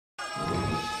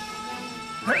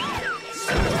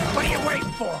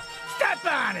waiting for? Step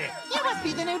on it! You must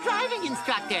be the new driving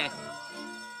instructor.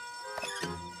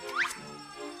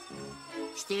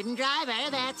 Student driver,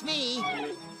 that's me.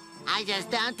 I just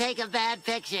don't take a bad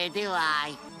picture, do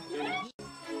I?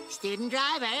 Student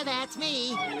driver, that's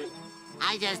me.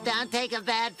 I just don't take a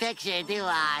bad picture, do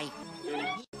I?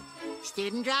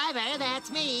 Student driver,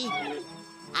 that's me.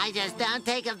 I just don't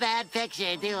take a bad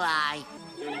picture, do I?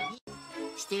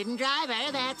 Student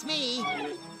driver, that's me.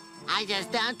 I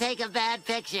just don't take a bad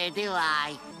picture, do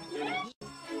I?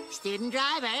 Student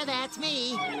driver, that's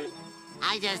me.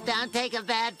 I just don't take a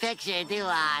bad picture, do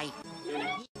I?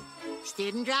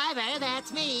 Student driver,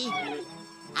 that's me.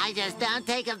 I just don't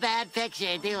take a bad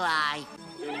picture, do I?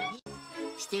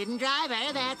 Student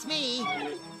driver, that's me.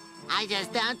 I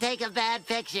just don't take a bad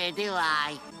picture, do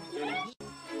I?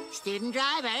 Student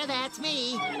driver, that's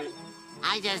me.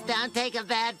 I just don't take a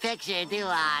bad picture, do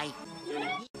I?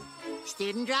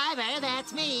 Student driver,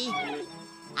 that's me.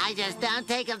 I just don't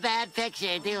take a bad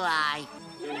picture, do I?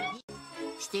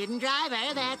 Student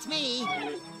driver, that's me.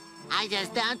 I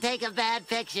just don't take a bad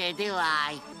picture, do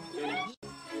I?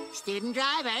 Student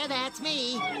driver, that's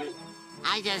me.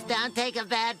 I just don't take a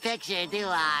bad picture, do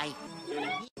I?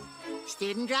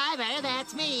 Student driver,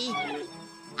 that's me.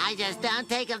 I just don't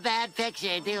take a bad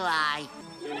picture, do I?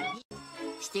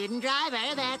 Student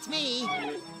driver, that's me.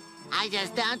 I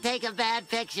just don't take a bad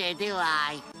picture, do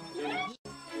I?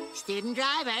 Student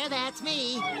driver, that's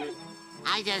me.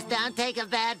 I just don't take a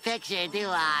bad picture, do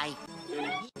I?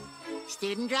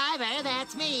 Student driver,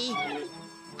 that's me.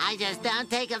 I just don't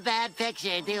take a bad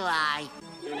picture, do I?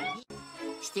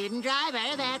 Student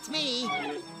driver, that's me.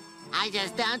 I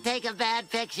just don't take a bad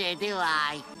picture, do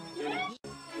I?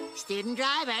 Student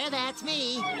driver, that's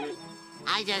me.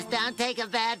 I just don't take a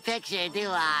bad picture, do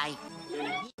I?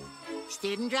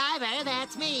 Student driver,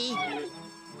 that's me.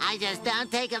 I just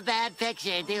don't take a bad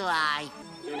picture, do I?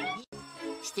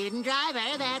 Student driver,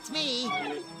 that's me.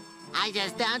 I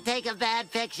just don't take a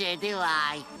bad picture, do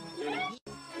I?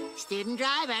 Student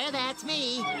driver, that's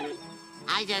me.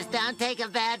 I just don't take a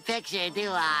bad picture, do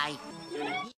I?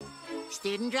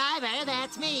 Student driver,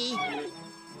 that's me.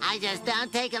 I just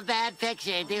don't take a bad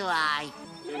picture, do I?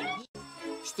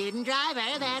 Student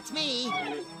driver, that's me.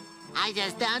 I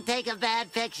just don't take a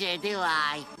bad picture, do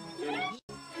I?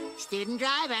 Student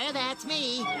driver, that's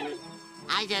me.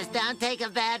 I just don't take a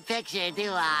bad picture, do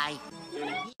I?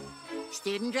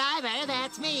 Student driver,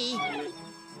 that's me.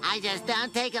 I just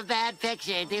don't take a bad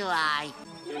picture, do I?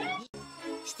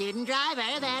 Student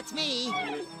driver, that's me.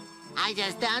 I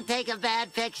just don't take a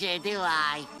bad picture, do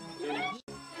I?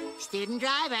 Student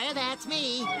driver, that's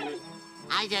me.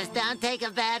 I just don't take a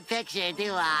bad picture,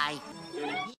 do I?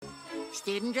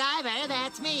 Student driver,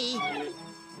 that's me.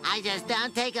 I just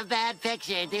don't take a bad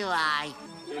picture, do I?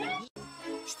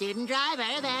 Student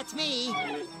driver, that's me.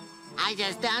 I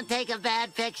just don't take a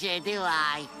bad picture, do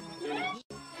I?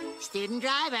 Student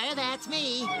driver, that's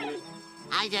me.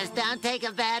 I just don't take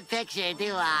a bad picture,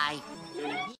 do I?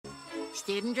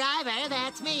 Student driver,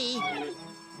 that's me.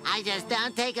 I just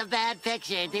don't take a bad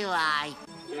picture, do I?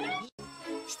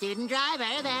 Student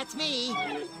driver, that's me.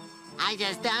 I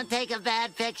just don't take a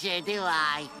bad picture, do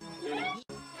I?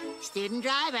 Student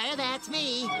driver, that's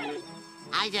me.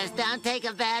 I just don't take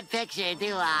a bad picture,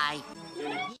 do I?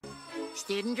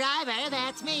 Student driver,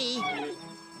 that's me.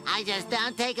 I just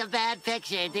don't take a bad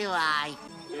picture, do I?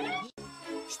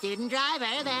 Student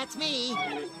driver, that's me.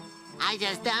 I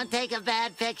just don't take a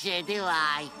bad picture, do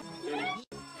I?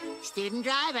 Student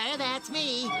driver, that's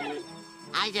me.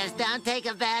 I just don't take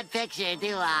a bad picture,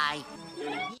 do I?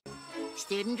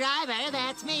 Student driver,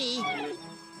 that's me.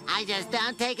 I just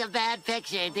don't take a bad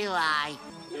picture, do I?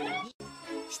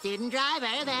 Student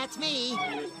driver, that's me.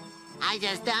 I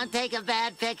just don't take a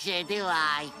bad picture, do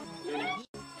I?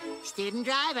 Student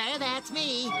driver, that's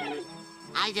me.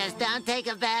 I just don't take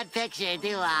a bad picture,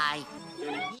 do I?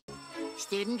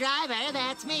 Student driver,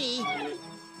 that's me.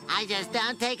 I just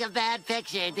don't take a bad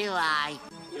picture, do I?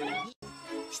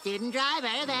 Student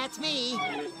driver, that's me.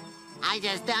 I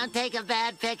just don't take a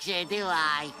bad picture, do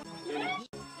I?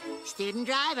 Student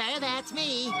driver, that's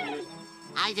me.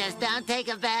 I just don't take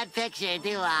a bad picture,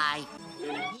 do I?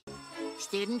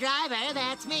 Student driver,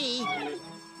 that's me.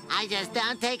 I just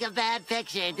don't take a bad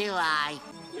picture, do I?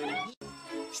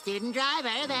 Student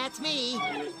driver, that's me.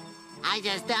 I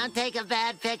just don't take a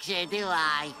bad picture, do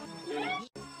I?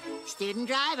 Student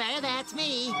driver, that's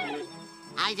me.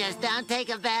 I just don't take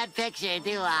a bad picture,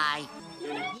 do I?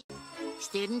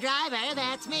 Student driver,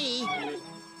 that's me.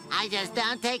 I just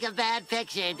don't take a bad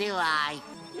picture, do I?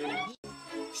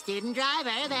 Student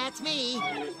driver, that's me.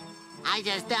 I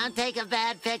just don't take a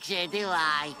bad picture, do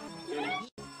I?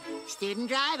 Student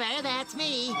driver, that's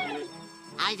me.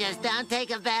 I just don't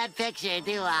take a bad picture,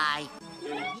 do I?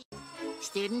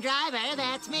 Student driver,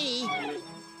 that's me.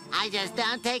 I just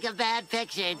don't take a bad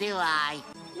picture, do I?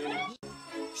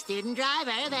 Student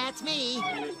driver, that's me.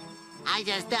 I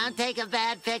just don't take a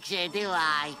bad picture, do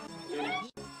I?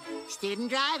 Student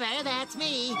driver, that's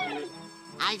me.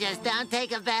 I just don't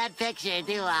take a bad picture,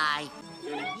 do I?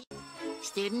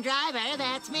 Student driver,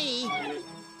 that's me.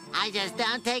 I just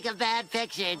don't take a bad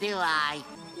picture, do I?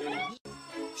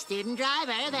 Student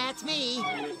driver, that's me.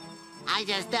 I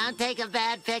just don't take a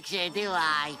bad picture, do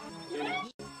I?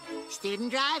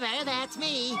 Student driver, that's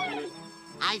me.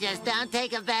 I just don't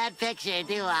take a bad picture,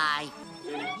 do I?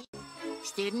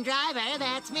 Student driver,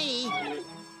 that's me.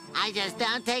 I just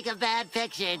don't take a bad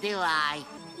picture, do I?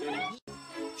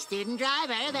 Student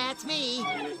driver, that's me.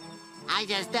 I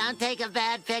just don't take a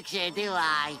bad picture, do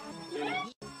I?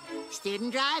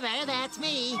 Student driver, that's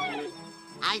me.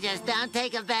 I just don't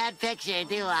take a bad picture,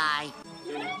 do I?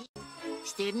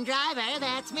 Student driver,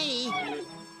 that's me.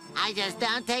 I just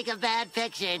don't take a bad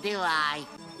picture, do I?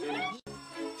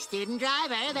 Student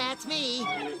driver, that's me.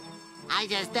 I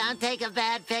just don't take a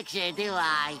bad picture, do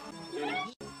I?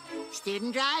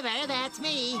 Student driver, that's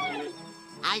me.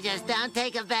 I just don't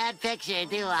take a bad picture,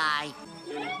 do I?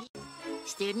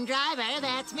 Student driver,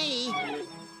 that's me.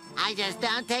 I just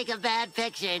don't take a bad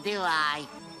picture, do I?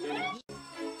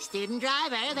 Student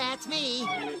driver, that's me.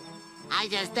 I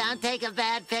just don't take a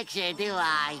bad picture, do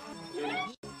I?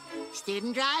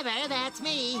 Student driver, that's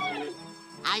me.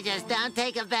 I just don't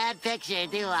take a bad picture,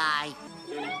 do I?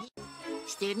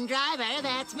 Student driver,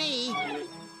 that's me.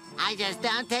 I just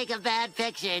don't take a bad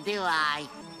picture, do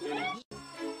I?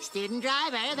 Student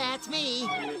driver, that's me.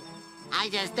 I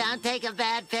just don't take a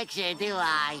bad picture, do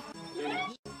I?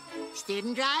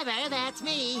 Student driver, that's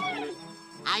me.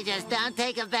 I just don't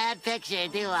take a bad picture,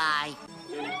 do I?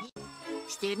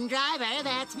 Student driver,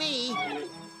 that's me.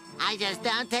 I just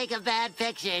don't take a bad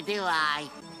picture, do I?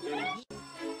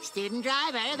 Student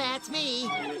driver, that's me.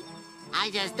 I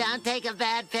just don't take a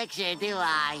bad picture, do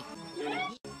I?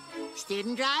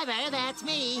 Student driver, that's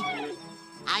me.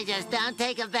 I just don't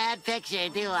take a bad picture,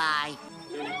 do I?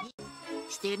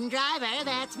 Student driver,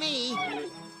 that's me.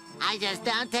 I just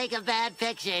don't take a bad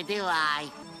picture, do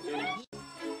I?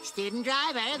 Student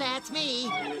driver, that's me.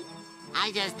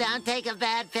 I just don't take a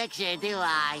bad picture, do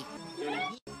I?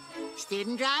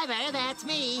 Student driver, that's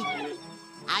me.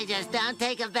 I just don't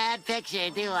take a bad picture,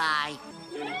 do I?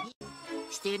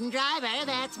 Student driver,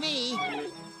 that's me.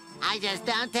 I just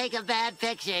don't take a bad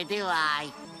picture, do I?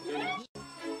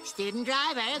 Student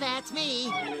driver, that's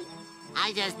me.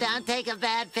 I just don't take a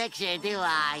bad picture, do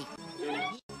I?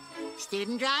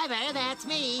 Student driver, that's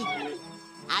me.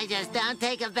 I just don't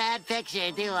take a bad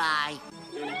picture, do I?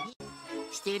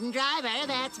 Student driver,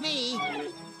 that's me.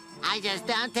 I just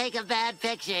don't take a bad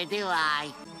picture, do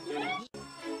I?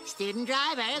 Student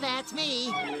driver, that's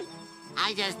me.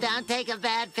 I just don't take a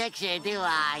bad picture, do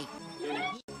I?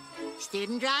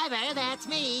 Student driver, that's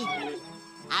me.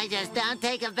 I just don't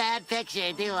take a bad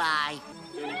picture, do I?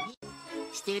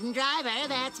 Student driver,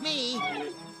 that's me.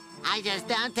 I just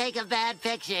don't take a bad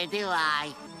picture, do I?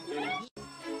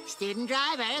 Student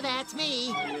driver, that's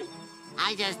me.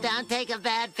 I just don't take a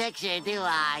bad picture, do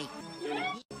I?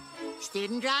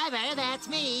 Student driver, that's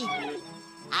me.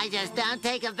 I just don't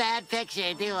take a bad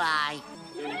picture, do I?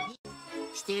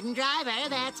 Student driver,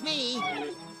 that's me.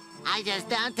 I just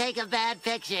don't take a bad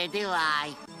picture, do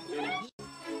I?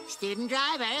 Student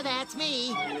driver, that's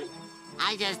me.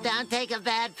 I just don't take a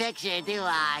bad picture, do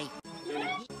I?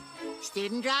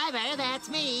 Student driver, that's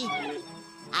me.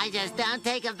 I just don't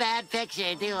take a bad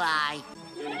picture, do I?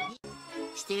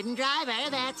 Student driver,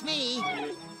 that's me.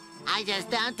 I just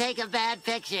don't take a bad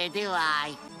picture, do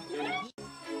I?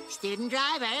 Student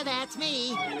driver, that's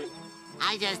me.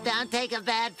 I just don't take a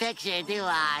bad picture, do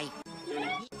I?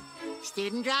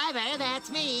 Student driver, that's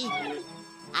me.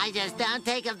 I just don't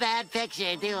take a bad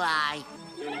picture, do I?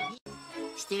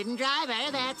 Student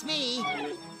driver, that's me.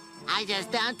 I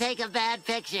just don't take a bad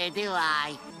picture, do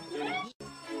I?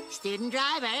 Student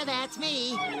driver, that's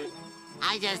me.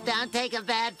 I just don't take a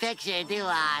bad picture, do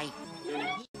I?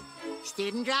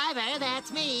 Student driver,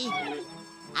 that's me.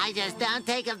 I just don't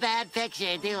take a bad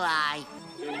picture, do I?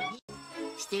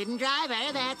 Student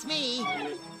driver, that's me.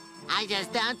 I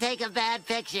just don't take a bad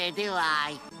picture, do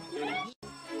I?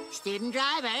 Student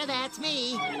driver, that's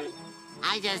me.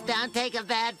 I just don't take a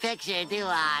bad picture, do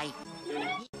I?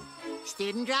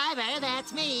 Student driver,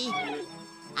 that's me.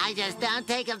 I just don't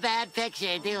take a bad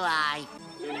picture, do I?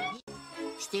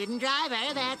 Student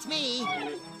driver, that's me.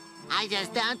 I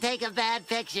just don't take a bad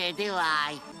picture, do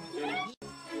I?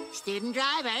 Student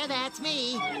driver, that's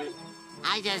me.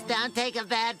 I just don't take a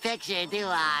bad picture, do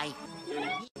I?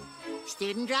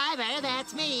 Student driver,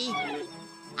 that's me.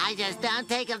 I just don't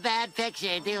take a bad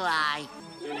picture, do I?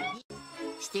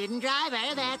 Student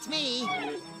driver, that's me.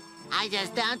 I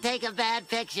just don't take a bad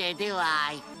picture, do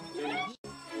I?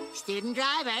 Student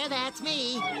driver, that's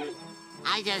me.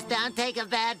 I just don't take a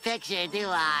bad picture, do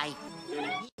I?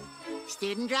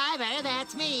 Student driver,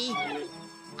 that's me.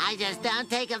 I just don't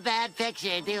take a bad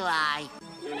picture, do I?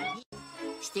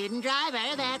 Student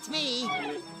driver, that's me.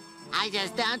 I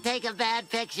just don't take a bad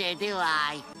picture, do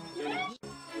I?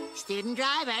 Student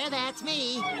driver, that's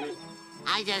me.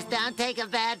 I just don't take a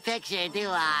bad picture, do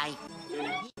I?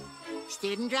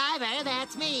 Student driver,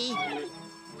 that's me.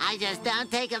 I just don't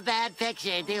take a bad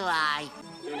picture, do I?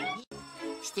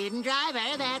 Student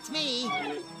driver, that's me.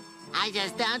 I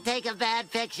just don't take a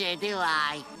bad picture, do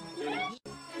I?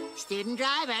 Student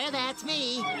driver, that's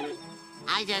me.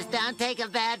 I just don't take a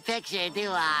bad picture, do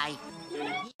I?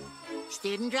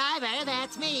 Student driver,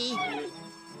 that's me.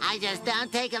 I just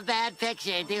don't take a bad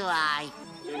picture, do I?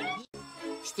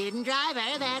 Student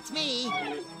driver, that's me.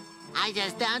 I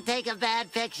just don't take a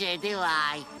bad picture, do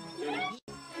I?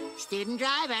 Student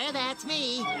driver, that's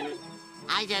me.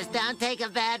 I just don't take a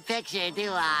bad picture, do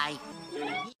I?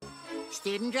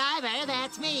 Student driver,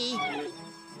 that's me.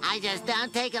 I just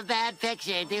don't take a bad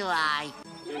picture, do I?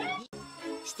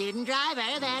 Student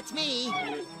driver, that's me.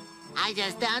 I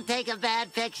just don't take a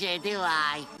bad picture, do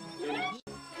I?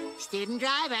 Student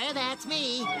driver, that's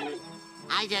me.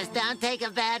 I just don't take a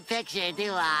bad picture,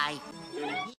 do I?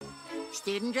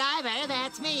 Student driver,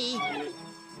 that's me.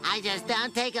 I just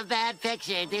don't take a bad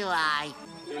picture, do I?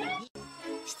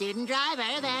 Student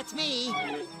driver, that's me.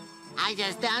 I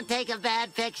just don't take a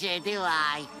bad picture, do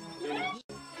I?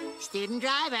 Student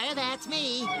driver, that's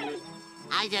me.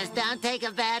 I just don't take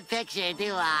a bad picture,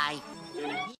 do I?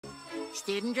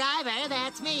 Student driver,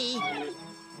 that's me.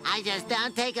 I just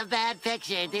don't take a bad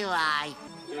picture, do I?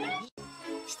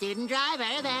 Student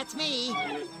driver, that's me.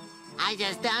 I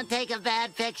just don't take a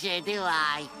bad picture, do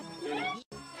I?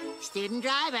 Student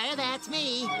driver, that's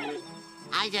me.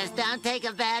 I just don't take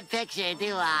a bad picture,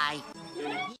 do I?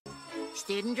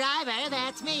 Student driver,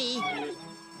 that's me.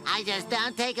 I just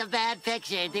don't take a bad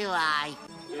picture, do I?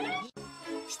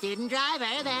 Student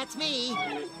driver, that's me.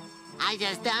 I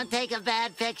just don't take a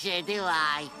bad picture, do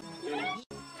I?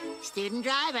 Student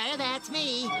driver, that's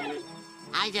me.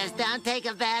 I just don't take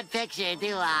a bad picture,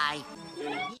 do I?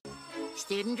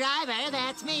 Student driver,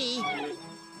 that's me.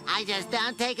 I just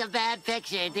don't take a bad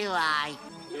picture, do I?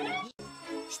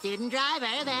 Student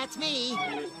driver, that's me.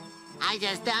 I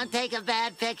just don't take a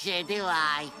bad picture, do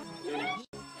I?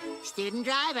 Student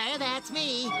driver, that's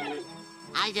me.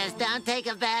 I just don't take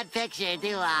a bad picture,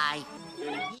 do I?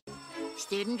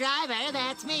 Student driver,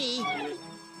 that's me.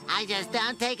 I just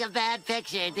don't take a bad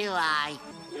picture, do I?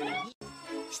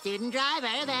 Student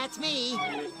driver, that's me.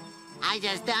 I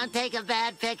just don't take a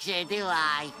bad picture, do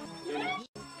I?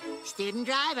 Student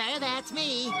driver, that's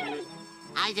me.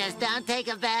 I just don't take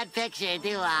a bad picture,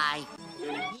 do I?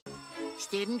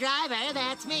 Student driver,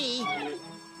 that's me.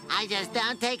 I just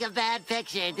don't take a bad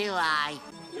picture, do I?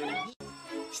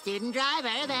 Student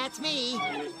driver, that's me.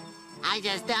 I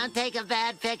just don't take a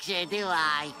bad picture, do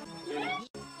I?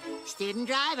 Student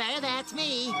driver, that's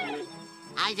me.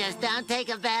 I just don't take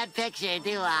a bad picture,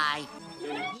 do I?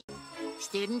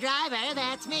 Student driver,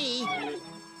 that's me.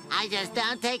 I just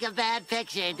don't take a bad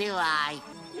picture, do I?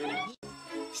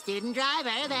 Student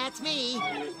driver, that's me.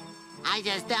 I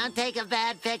just don't take a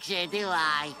bad picture, do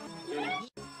I?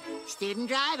 Student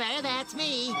driver, that's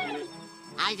me.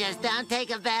 I just don't take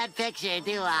a bad picture,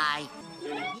 do I?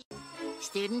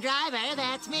 Student driver,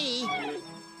 that's me.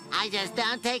 I just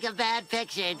don't take a bad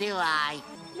picture, do I?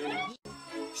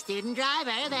 Student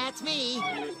driver, that's me.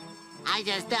 I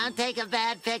just don't take a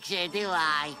bad picture, do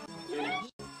I?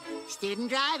 Student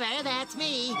driver, that's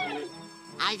me.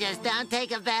 I just don't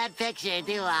take a bad picture,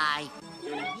 do I?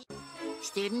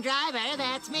 Student driver,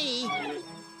 that's me.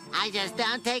 I just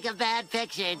don't take a bad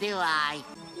picture, do I?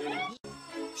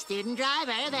 Student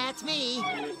driver, that's me.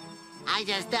 I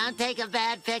just don't take a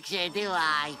bad picture, do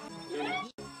I?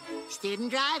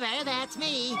 Student driver, that's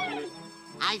me.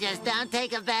 I just don't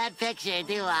take a bad picture,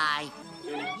 do I?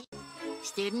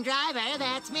 Student driver,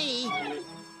 that's me.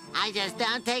 I just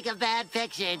don't take a bad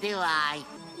picture, do I?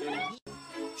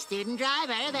 Student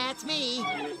driver, that's me.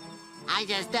 I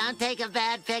just don't take a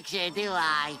bad picture, do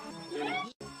I?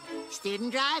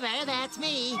 Student driver, that's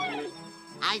me.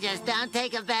 I just don't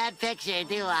take a bad picture,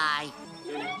 do I?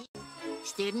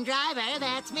 Student driver,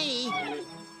 that's me.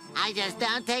 I just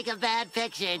don't take a bad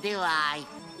picture, do I?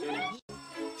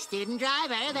 Student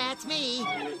driver, that's me.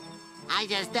 I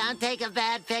just don't take a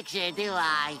bad picture, do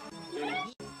I?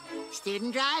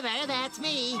 Student driver, that's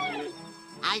me.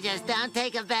 I just don't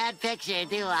take a bad picture,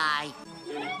 do I?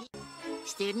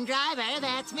 Student driver,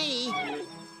 that's me.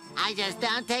 I just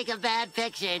don't take a bad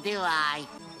picture, do I?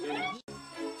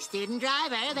 Student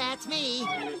driver, that's me.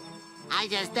 I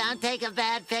just don't take a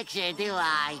bad picture, do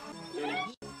I?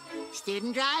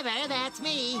 Student driver, that's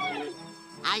me.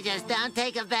 I just don't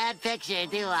take a bad picture,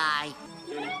 do I?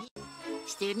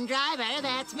 Student driver,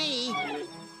 that's me.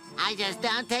 I just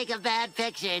don't take a bad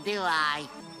picture, do I?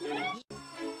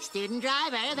 Student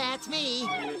driver, that's me.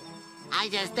 I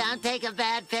just don't take a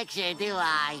bad picture, do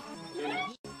I?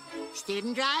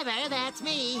 Student driver, that's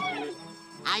me.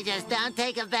 I just don't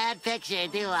take a bad picture,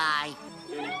 do I?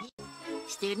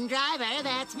 Student driver,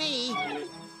 that's me.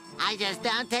 I just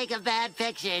don't take a bad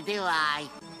picture, do I?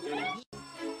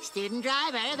 Student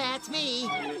driver, that's me.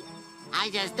 I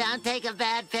just don't take a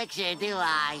bad picture, do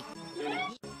I?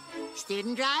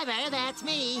 Student driver, that's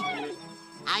me.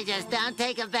 I just don't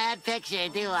take a bad picture,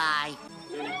 do I?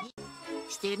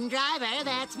 Student driver,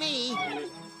 that's me.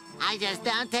 I just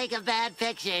don't take a bad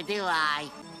picture, do I?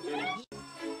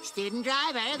 Student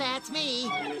driver, that's me.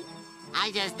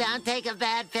 I just don't take a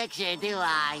bad picture, do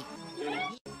I?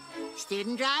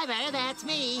 Student driver, that's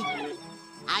me.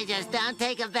 I just don't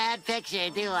take a bad picture,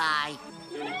 do I?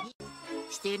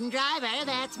 Student driver,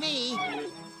 that's me.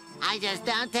 I just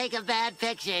don't take a bad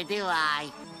picture, do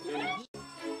I?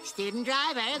 Student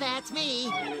driver, that's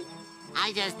me.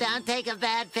 I just don't take a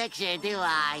bad picture, do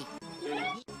I?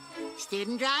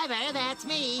 Student driver, that's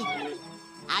me.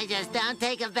 I just don't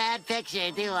take a bad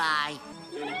picture, do I?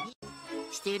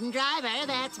 Student driver,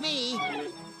 that's me.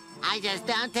 I just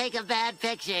don't take a bad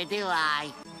picture, do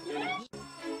I?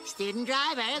 Student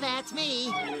driver, that's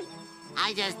me.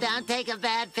 I just don't take a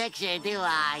bad picture, do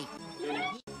I?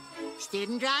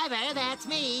 Student driver, that's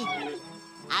me.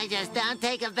 I just don't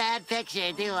take a bad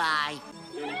picture, do I?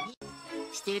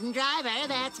 Student driver,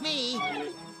 that's me.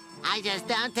 I just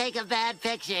don't take a bad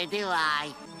picture, do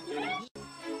I?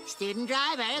 Student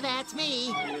driver, that's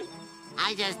me.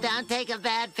 I just don't take a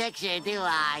bad picture, do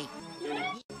I?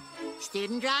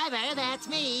 Student driver, that's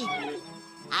me.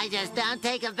 I just don't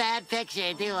take a bad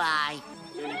picture, do I?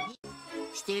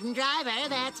 Student driver,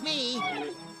 that's me.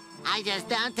 I just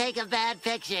don't take a bad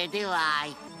picture, do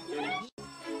I?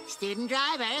 Student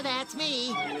driver, that's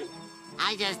me.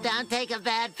 I just don't take a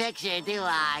bad picture, do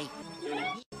I?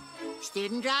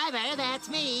 Student driver, that's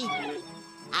me.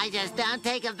 I just don't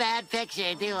take a bad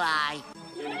picture, do I?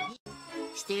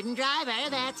 Student driver,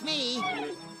 that's me.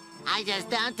 I just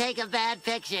don't take a bad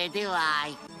picture, do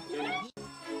I?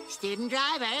 Student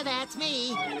driver, that's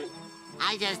me.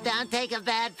 I just don't take a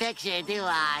bad picture, do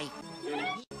I?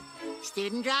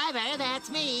 Student driver, that's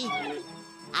me.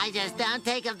 I just don't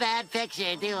take a bad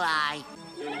picture, do I?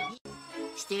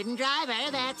 Student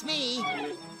driver, that's me.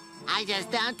 I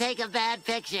just don't take a bad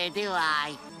picture, do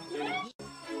I?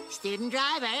 Student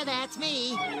driver, that's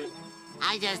me.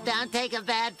 I just don't take a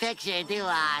bad picture, do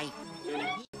I?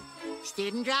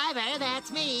 Student driver, that's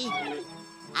me.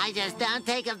 I just don't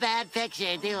take a bad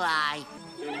picture, do I?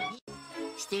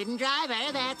 Student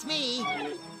driver, that's me.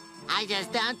 I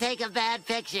just don't take a bad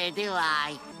picture, do I?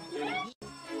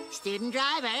 Student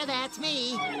driver, that's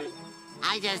me.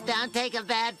 I just don't take a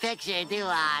bad picture, do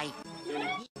I?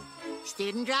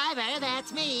 Student driver,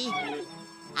 that's me.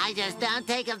 I just don't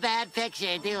take a bad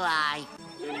picture, do I?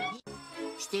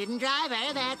 Student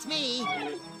driver, that's me.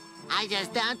 I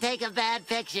just don't take a bad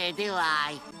picture, do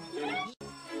I?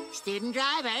 Student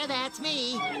driver, that's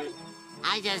me.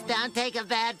 I just don't take a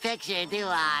bad picture, do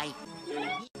I?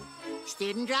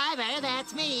 Student driver,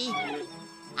 that's me.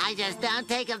 I just don't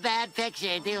take a bad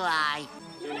picture, do I?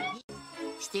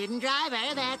 Student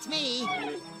driver, that's me.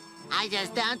 I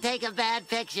just don't take a bad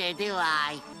picture, do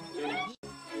I?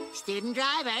 Student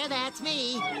driver, that's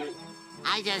me.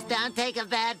 I just don't take a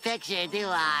bad picture, do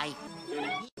I?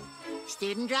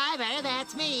 Student driver,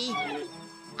 that's me.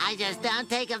 I just don't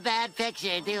take a bad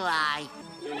picture, do I?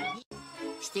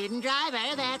 Student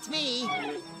driver, that's me.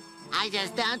 I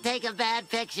just don't take a bad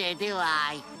picture, do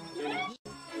I?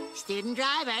 Student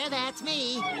driver, that's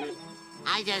me.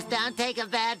 I just don't take a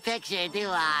bad picture, do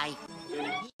I?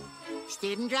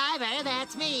 Student driver,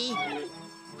 that's me.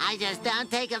 I just don't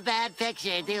take a bad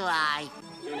picture, do I?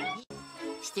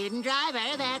 Student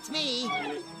driver, that's me.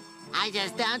 I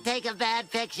just don't take a bad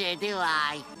picture, do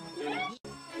I?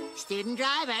 Student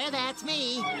driver, that's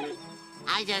me.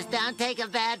 I just don't take a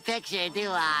bad picture, do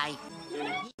I?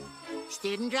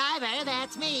 Student driver,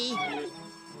 that's me.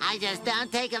 I just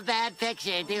don't take a bad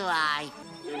picture, do I?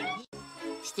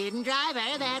 Student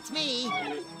driver, that's me.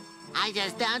 I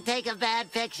just don't take a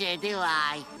bad picture, do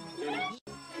I?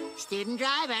 Student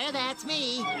driver, that's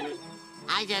me.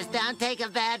 I just don't take a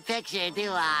bad picture, do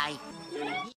I?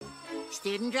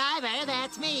 Student driver,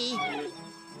 that's me.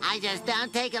 I just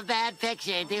don't take a bad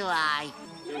picture, do I?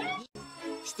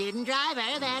 Student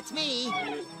driver, that's me.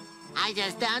 I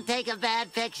just don't take a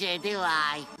bad picture, do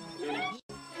I?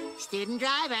 Student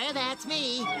driver, that's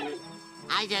me.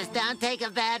 I just don't take a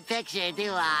bad picture,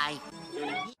 do I?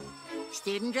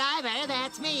 Student driver,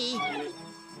 that's me.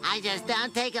 I just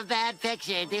don't take a bad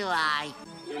picture, do I?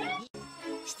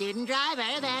 Student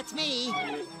driver, that's me.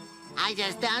 I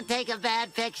just don't take a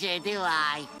bad picture, do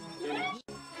I?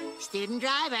 Student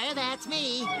driver, that's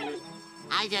me.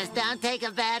 I just don't take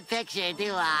a bad picture,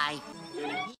 do I?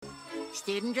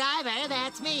 Student driver,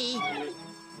 that's me.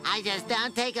 I just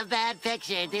don't take a bad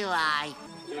picture, do I?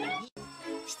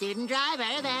 Student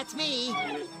driver, that's me.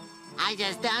 I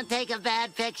just don't take a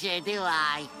bad picture, do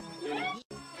I?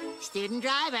 Student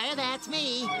driver, that's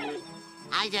me.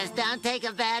 I just don't take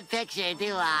a bad picture,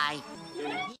 do I?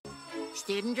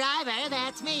 Student driver,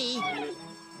 that's me.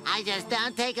 I just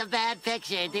don't take a bad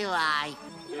picture, do I?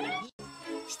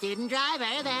 Student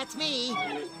driver, that's me.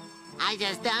 I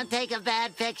just don't take a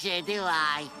bad picture, do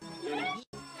I?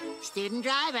 Student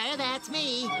driver, that's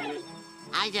me.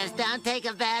 I just don't take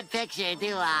a bad picture,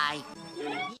 do I?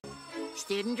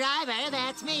 Student driver,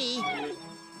 that's me.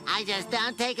 I just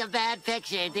don't take a bad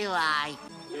picture, do I?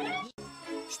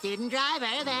 Student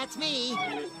driver, that's me.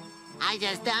 I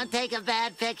just don't take a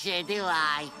bad picture, do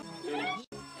I?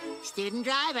 Student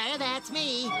driver, that's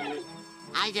me.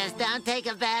 I just don't take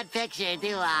a bad picture,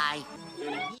 do I?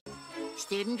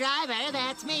 Student driver,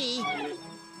 that's me.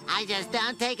 I just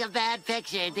don't take a bad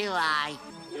picture, do I?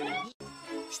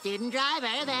 Student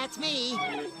driver, that's me.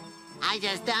 I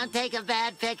just don't take a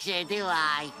bad picture, do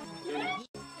I?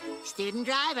 Student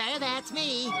driver, that's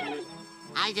me.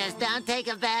 I just don't take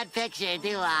a bad picture,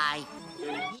 do I?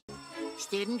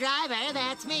 Student driver,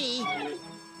 that's me.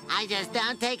 I just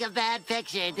don't take a bad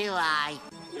picture, do I?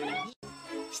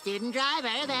 Student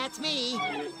driver, that's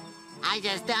me. I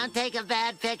just don't take a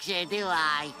bad picture, do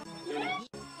I?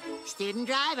 Student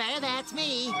driver, that's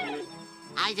me.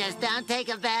 I just don't take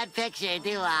a bad picture,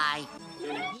 do I?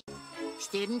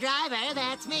 Student driver,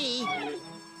 that's me.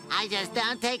 I just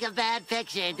don't take a bad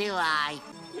picture, do I?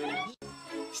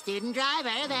 Student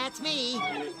driver, that's me.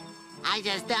 I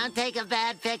just don't take a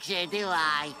bad picture, do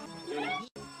I?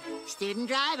 Student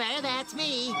driver, that's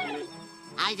me.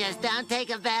 I just don't take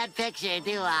a bad picture,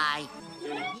 do I?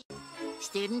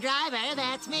 Student driver,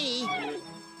 that's me.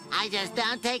 I just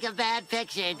don't take a bad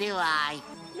picture, do I?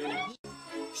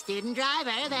 Student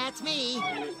driver, that's me.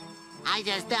 I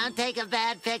just don't take a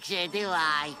bad picture, do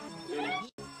I?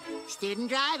 Student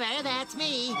driver, that's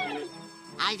me.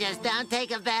 I just don't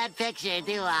take a bad picture,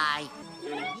 do I?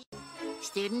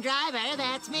 Student driver,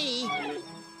 that's me.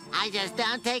 I just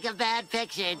don't take a bad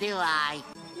picture, do I?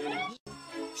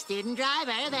 Student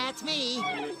driver, that's me.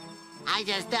 I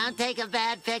just don't take a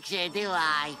bad picture, do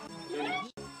I?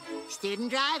 Student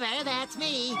driver, that's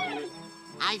me.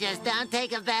 I just don't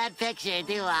take a bad picture,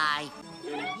 do I?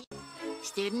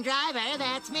 Student driver,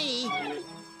 that's me.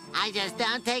 I just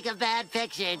don't take a bad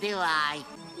picture, do I?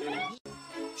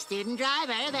 Student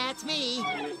driver, that's me.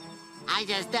 I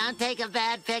just don't take a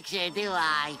bad picture, do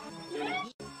I?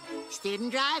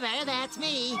 Student driver, that's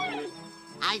me.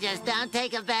 I just don't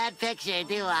take a bad picture,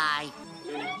 do I?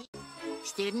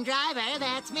 Student driver,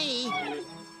 that's me.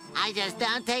 I just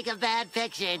don't take a bad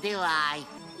picture, do I?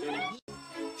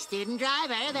 Student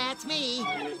driver, that's me.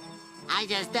 I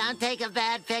just don't take a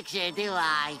bad picture, do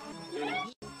I?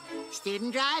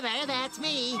 Student driver, that's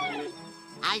me.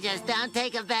 I just don't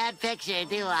take a bad picture,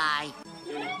 do I?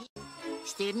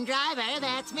 Student driver,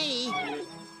 that's me.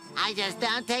 I just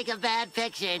don't take a bad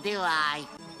picture, do I?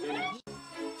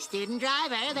 Student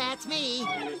driver, that's me.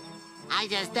 I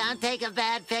just don't take a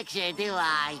bad picture, do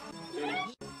I?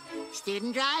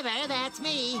 Student driver, that's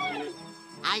me.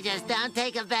 I just don't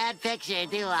take a bad picture,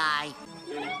 do I?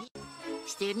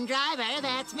 Student driver,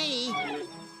 that's me.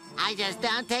 I just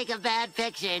don't take a bad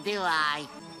picture, do I?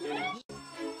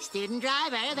 Student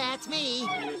driver, that's me.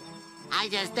 I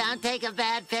just don't take a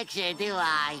bad picture, do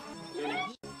I?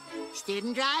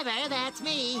 Student driver, that's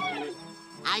me.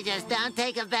 I just don't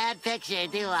take a bad picture,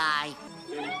 do I?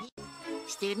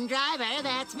 Student driver,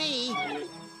 that's me.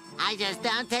 I just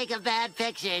don't take a bad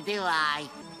picture, do I?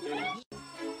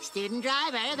 Student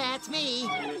driver, that's me.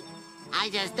 I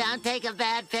just don't take a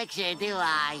bad picture, do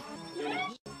I?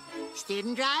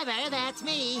 Student driver, that's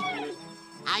me.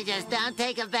 I just don't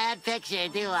take a bad picture,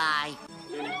 do I?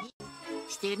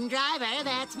 Student driver,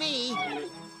 that's me.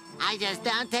 I just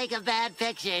don't take a bad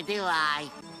picture, do I?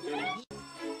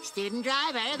 Student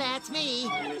driver, that's me.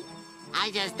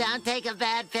 I just don't take a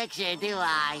bad picture, do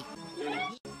I?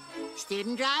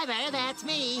 Student driver, that's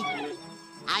me.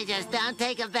 I just don't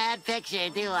take a bad picture,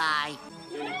 do I?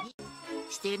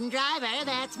 Student driver,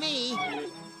 that's me.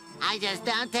 I just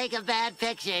don't take a bad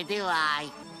picture, do I?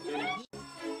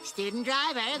 Student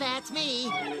driver, that's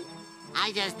me.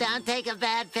 I just don't take a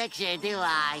bad picture, do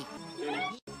I?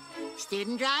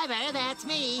 Student driver, that's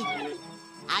me.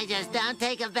 I just don't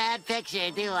take a bad picture,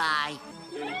 do I?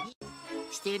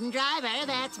 Student driver,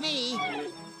 that's me.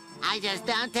 I just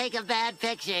don't take a bad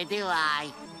picture, do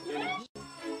I?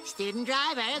 Student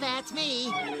driver, that's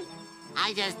me.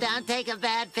 I just don't take a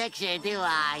bad picture, do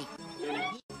I?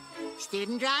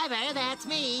 Student driver, that's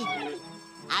me.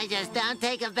 I just don't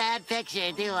take a bad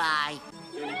picture, do I?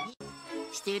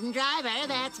 Student driver,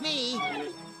 that's me.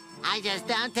 I just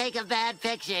don't take a bad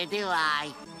picture, do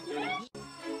I?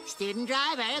 Student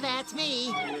driver, that's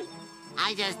me.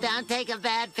 I just don't take a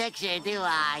bad picture, do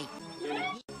I?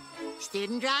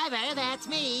 Student driver, that's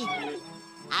me.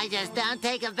 I just don't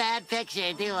take a bad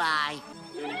picture, do I?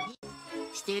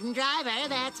 Student driver,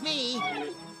 that's me.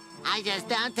 I just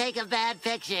don't take a bad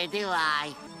picture, do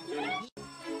I?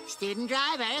 Student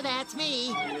driver, that's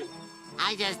me.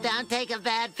 I just don't take a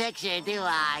bad picture, do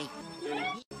I?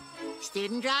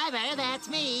 Student driver, that's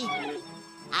me.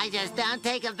 I just don't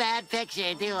take a bad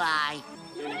picture, do I?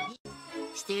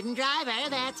 Student driver,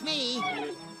 that's me.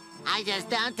 I just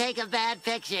don't take a bad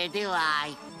picture, do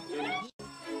I?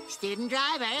 Student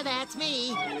driver, that's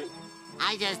me.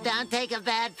 I just don't take a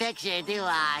bad picture, do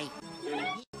I?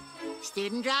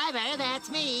 Student driver, that's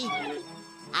me.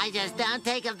 I just don't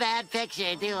take a bad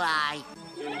picture, do I?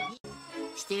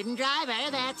 Student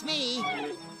driver, that's me.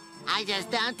 I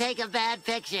just don't take a bad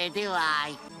picture, do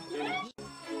I?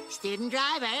 Student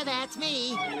driver, that's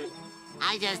me.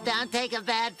 I just don't take a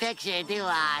bad picture, do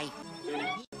I?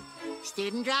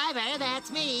 Student driver, that's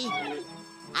me.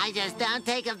 I just don't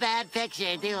take a bad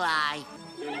picture, do I?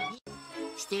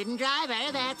 Student driver,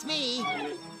 that's me.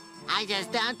 I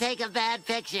just don't take a bad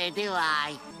picture, do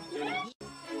I?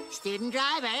 Student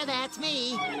driver, that's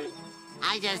me.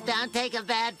 I just don't take a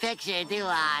bad picture, do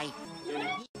I?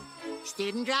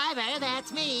 Student driver,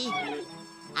 that's me.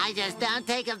 I just don't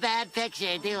take a bad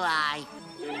picture, do I?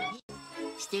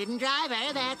 Student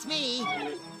driver, that's me.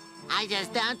 I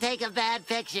just don't take a bad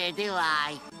picture, do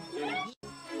I?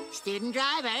 Student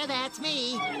driver, that's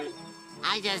me.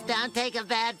 I just don't take a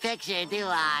bad picture, do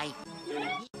I?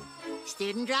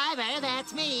 Student driver,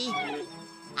 that's me.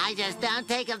 I just don't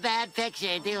take a bad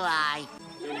picture, do I?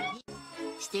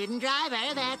 Student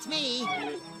driver, that's me.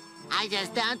 I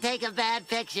just don't take a bad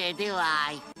picture, do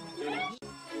I?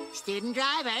 Student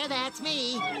driver, that's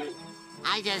me.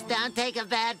 I just don't take a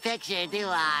bad picture, do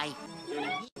I?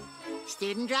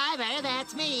 Student driver,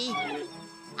 that's me.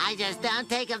 I just don't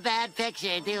take a bad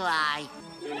picture, do I?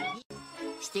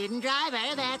 Student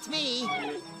driver, that's me.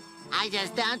 I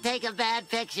just don't take a bad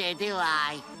picture, do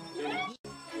I?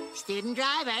 Student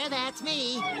driver, that's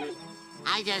me.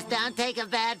 I just don't take a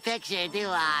bad picture, do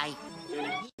I?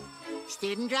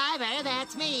 Student driver,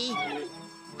 that's me.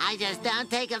 I just don't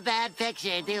take a bad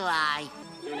picture, do I?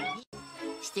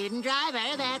 Student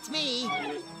driver, that's me.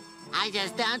 I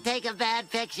just don't take a bad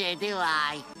picture, do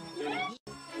I?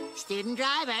 Student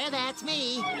driver, that's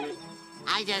me.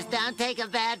 I just don't take a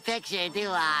bad picture, do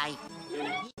I?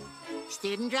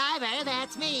 Student driver,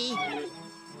 that's me.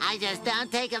 I just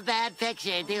don't take a bad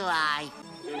picture, do I?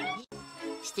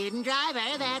 Student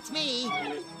driver, that's me.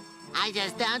 I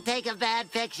just don't take a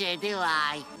bad picture, do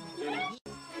I?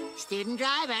 Student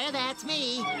driver, that's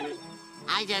me.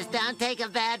 I just don't take a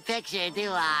bad picture,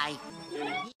 do I?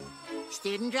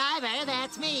 Student driver,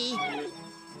 that's me.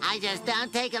 I just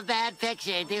don't take a bad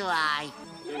picture, do I?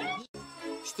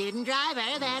 Student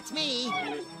driver, that's me.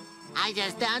 I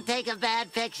just don't take a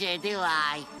bad picture, do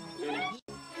I?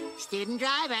 Student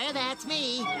driver, that's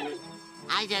me.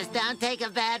 I just don't take a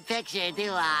bad picture, do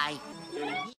I?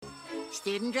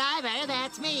 Student driver,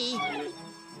 that's me.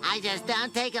 I just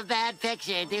don't take a bad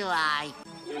picture, do I?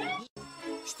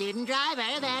 Student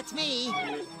driver, that's me.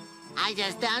 I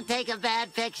just don't take a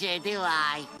bad picture, do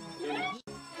I?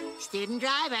 Student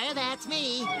driver, that's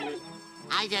me.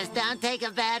 I just don't take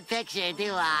a bad picture,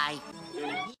 do I?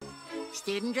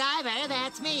 Student driver,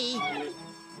 that's me.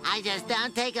 I just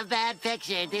don't take a bad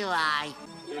picture, do I?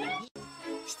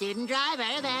 Student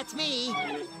driver, that's me.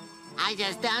 I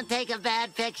just don't take a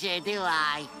bad picture, do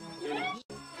I?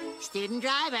 Student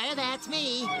driver, that's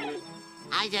me.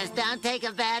 I just don't take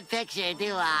a bad picture,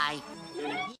 do I?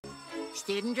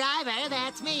 Student driver,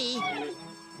 that's me.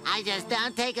 I just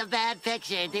don't take a bad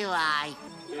picture, do I?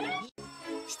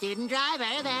 Student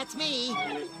driver, that's me.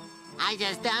 I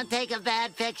just don't take a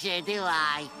bad picture, do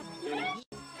I?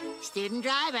 Student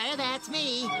driver, that's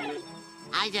me.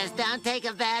 I just don't take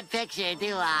a bad picture,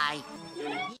 do I?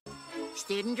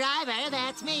 Student driver,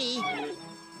 that's me.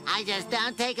 I just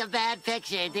don't take a bad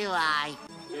picture, do I?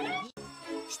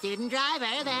 Student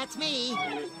driver, that's me.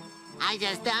 I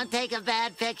just don't take a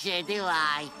bad picture, do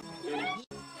I?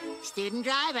 Student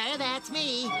driver, that's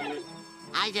me.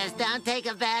 I just don't take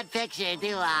a bad picture,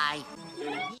 do I?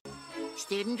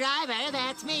 Student driver,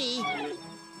 that's me.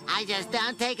 I just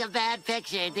don't take a bad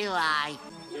picture, do I?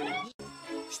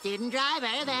 Student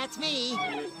driver, that's me.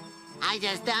 I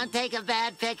just don't take a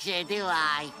bad picture, do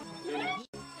I?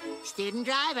 Student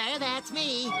driver, that's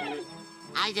me.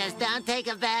 I just don't take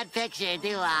a bad picture,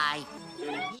 do I?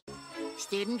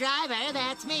 Student driver,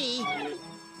 that's me.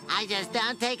 I just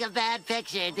don't take a bad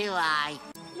picture, do I?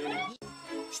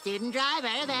 Student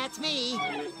driver, that's me.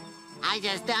 I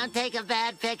just don't take a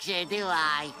bad picture, do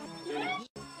I?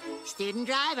 Student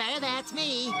driver, that's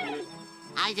me.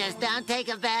 I just don't take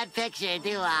a bad picture,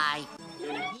 do I?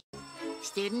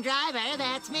 Student driver,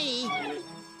 that's me.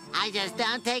 I just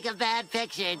don't take a bad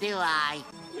picture, do I?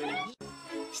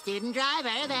 Student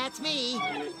driver, that's me.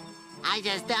 I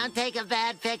just don't take a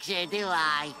bad picture, do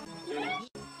I?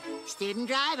 Student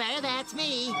driver, that's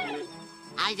me.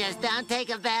 I just don't take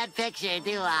a bad picture,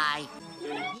 do I?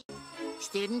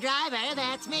 Student driver,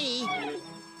 that's me.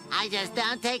 I just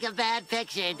don't take a bad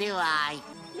picture, do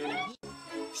I?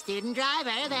 Student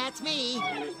driver, that's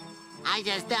me. I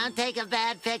just don't take a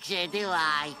bad picture, do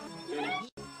I?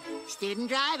 Student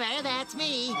driver, that's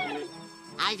me.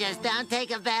 I just don't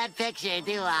take a bad picture,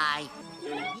 do I?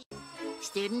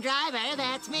 Student driver,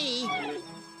 that's me.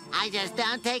 I just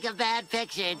don't take a bad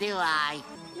picture, do I?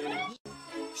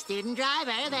 Student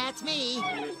driver, that's me.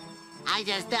 I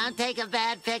just don't take a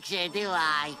bad picture, do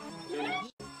I?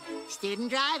 Student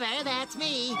driver, that's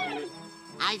me.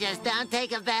 I just don't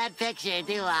take a bad picture,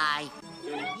 do I?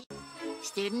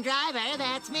 Student driver,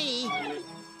 that's me.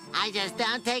 I just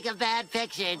don't take a bad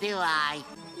picture, do I?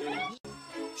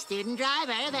 Student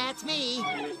driver, that's me.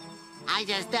 I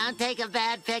just don't take a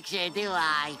bad picture, do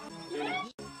I?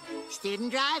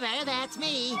 Student driver, that's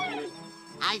me.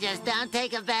 I just don't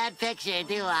take a bad picture,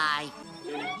 do I?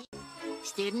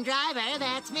 Student driver,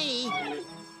 that's me.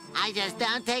 I just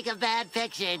don't take a bad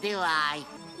picture, do I?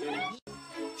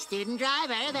 Student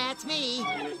driver, that's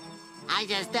me. I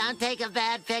just don't take a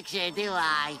bad picture, do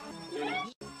I?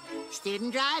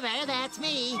 Student driver, that's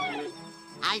me.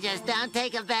 I just don't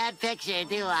take a bad picture,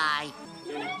 do I?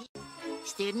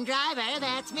 Student driver,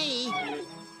 that's me.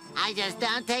 I just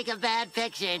don't take a bad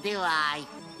picture, do I?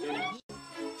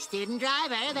 Student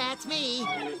driver, that's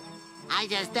me. I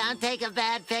just don't take a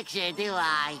bad picture, do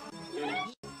I?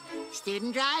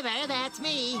 Student driver, that's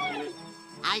me.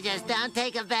 I just don't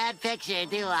take a bad picture,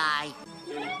 do I?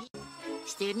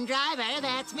 Student driver,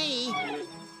 that's me.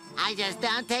 I just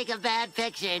don't take a bad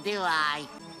picture, do I?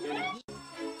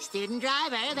 Student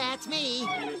driver, that's me.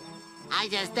 I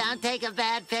just don't take a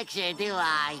bad picture, do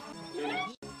I?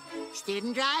 Student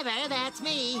driver, that's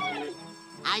me.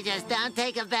 I just don't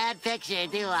take a bad picture,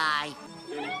 do I?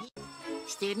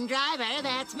 Student driver,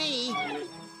 that's me.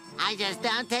 I just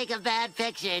don't take a bad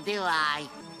picture, do I?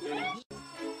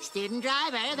 Student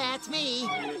driver, that's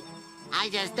me.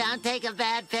 I just don't take a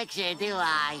bad picture, do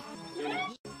I?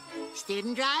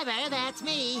 Student driver, that's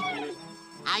me.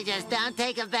 I just don't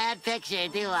take a bad picture,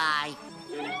 do I?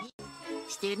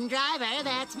 Student driver,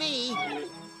 that's me.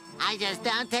 I just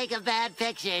don't take a bad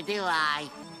picture, do I?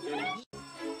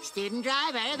 Student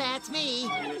driver, that's me.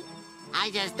 I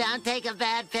just don't take a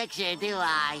bad picture, do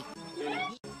I?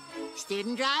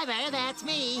 Student driver, that's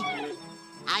me.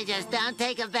 I just don't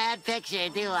take a bad picture,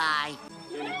 do I?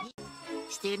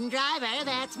 Student driver,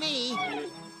 that's me.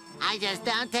 I just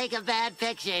don't take a bad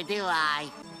picture, do I?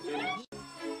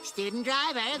 Student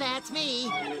driver, that's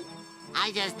me.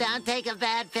 I just don't take a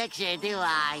bad picture, do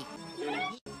I?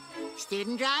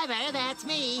 Student driver, that's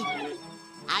me.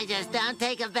 I just don't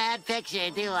take a bad picture,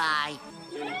 do I?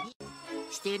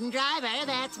 Student driver,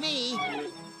 that's me.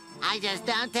 I just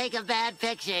don't take a bad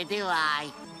picture, do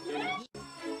I?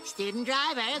 Student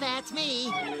driver, that's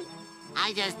me.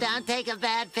 I just don't take a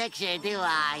bad picture, do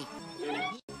I?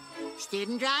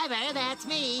 Student driver, that's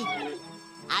me.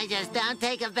 I just don't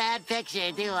take a bad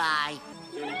picture, do I?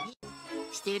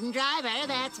 Student driver,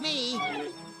 that's me.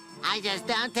 I just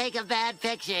don't take a bad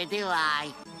picture, do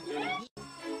I?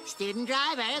 Student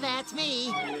driver, that's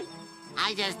me.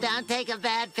 I just don't take a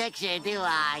bad picture, do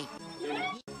I?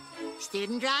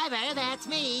 Student driver, that's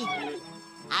me.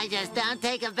 I just don't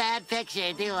take a bad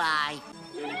picture, do I?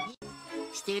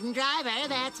 Student driver,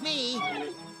 that's me.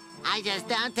 I just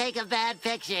don't take a bad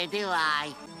picture, do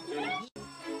I?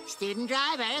 Student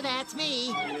driver, that's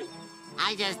me.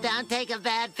 I just don't take a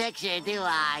bad picture, do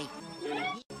I?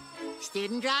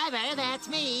 Student driver, that's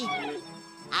me.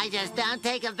 I just don't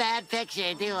take a bad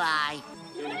picture, do I?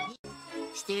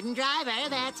 Student driver,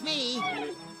 that's me.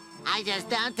 I just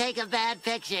don't take a bad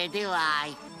picture, do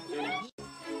I?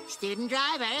 Student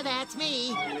driver, that's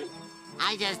me.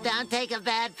 I just don't take a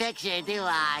bad picture, do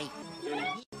I?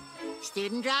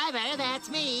 Student driver, that's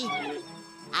me.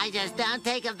 I just don't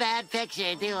take a bad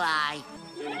picture, do I?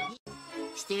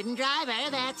 Student driver,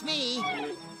 that's me.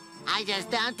 I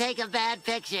just don't take a bad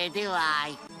picture, do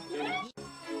I?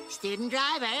 Student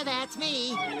driver, that's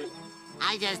me.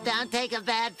 I just don't take a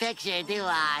bad picture, do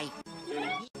I?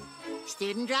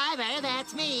 Student driver,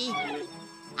 that's me.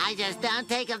 I just don't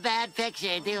take a bad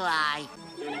picture, do I?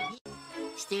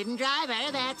 Student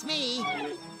driver, that's me.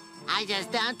 I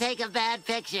just don't take a bad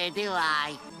picture, do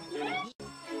I?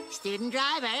 Student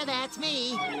driver, that's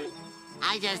me.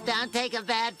 I just don't take a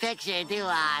bad picture, do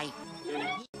I?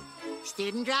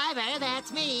 Student driver,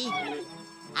 that's me.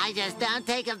 I just don't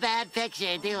take a bad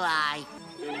picture, do I?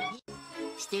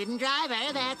 Student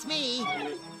driver, that's me.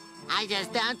 I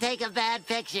just don't take a bad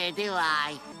picture, do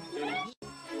I?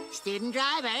 Student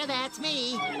driver, that's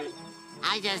me.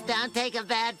 I just don't take a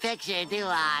bad picture, do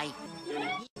I?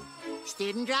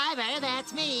 Student driver,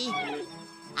 that's me.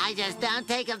 I just don't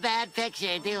take a bad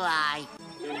picture, do I?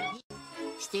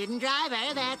 Student driver,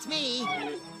 that's me.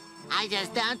 I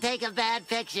just don't take a bad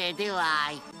picture, do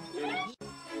I?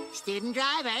 Student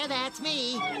driver, that's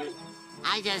me.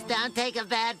 I just don't take a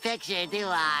bad picture, do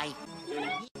I?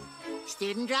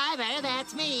 Student driver,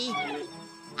 that's me.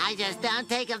 I just don't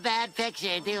take a bad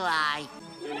picture, do I?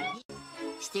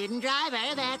 Student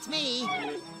driver, that's me.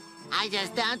 I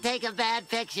just don't take a bad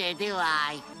picture, do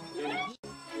I?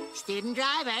 Student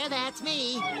driver, that's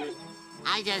me.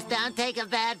 I just don't take a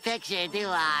bad picture, do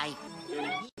I?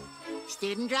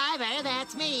 Student driver,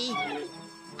 that's me.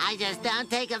 I just don't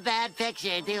take a bad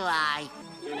picture, do I?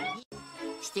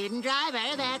 Student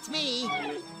driver, that's me.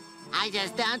 I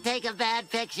just don't take a bad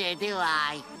picture, do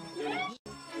I?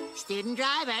 Student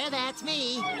driver, that's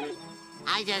me.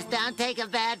 I just don't take a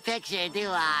bad picture, do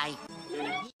I?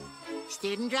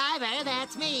 Student driver,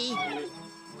 that's me.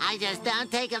 I just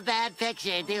don't take a bad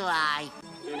picture, do I?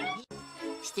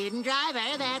 Student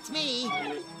driver, that's me.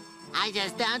 I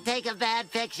just don't take a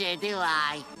bad picture, do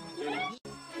I?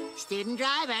 Student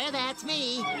driver, that's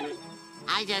me.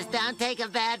 I just don't take a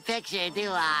bad picture, do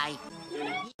I?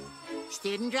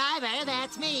 Student driver,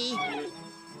 that's me.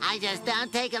 I just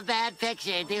don't take a bad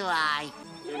picture, do I?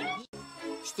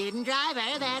 Student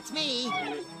driver, that's me.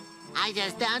 I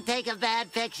just don't take a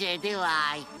bad picture, do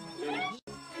I?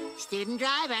 Student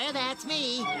driver, that's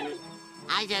me.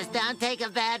 I just don't take a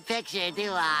bad picture, do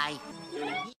I?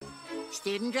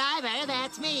 Student driver,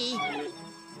 that's me.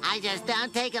 I just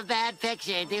don't take a bad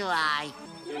picture, do I?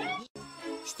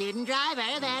 Student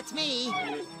driver, that's me.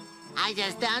 I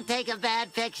just don't take a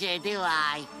bad picture, do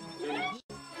I?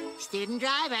 Student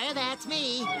driver, that's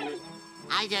me.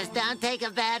 I just don't take a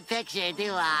bad picture,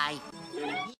 do I?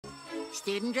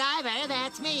 Student driver,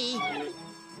 that's me.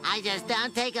 I just don't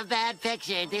take a bad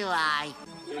picture, do I?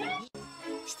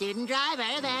 Student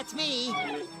driver, that's me.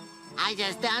 I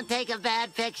just don't take a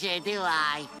bad picture, do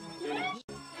I?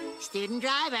 Student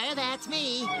driver, that's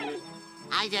me.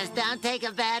 I just don't take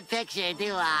a bad picture,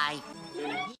 do I?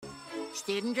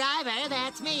 Student driver,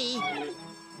 that's me.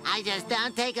 I just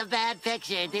don't take a bad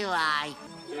picture, do I?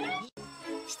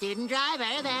 Student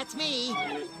driver, that's me.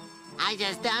 I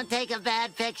just don't take a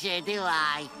bad picture, do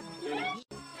I?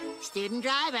 Student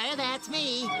driver, that's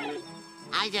me.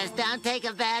 I just don't take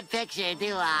a bad picture,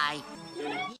 do I?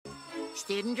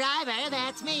 Student driver,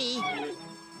 that's me.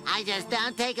 I just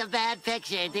don't take a bad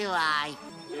picture, do I?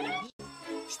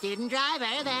 Student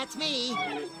driver, that's me.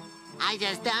 I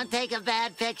just don't take a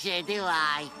bad picture, do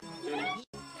I?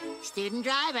 Student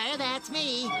driver, that's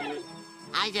me.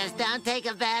 I just don't take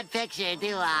a bad picture,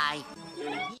 do I?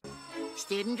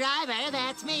 Student driver,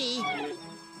 that's me.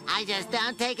 I just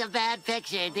don't take a bad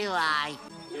picture, do I?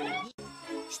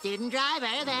 Student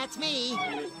driver, that's me.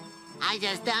 I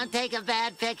just don't take a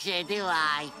bad picture, do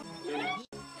I?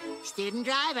 Student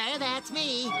driver, that's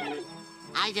me.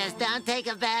 I just don't take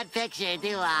a bad picture,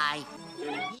 do I?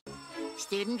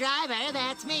 Student driver,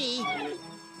 that's me.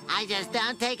 I just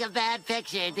don't take a bad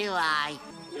picture, do I?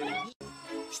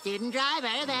 Student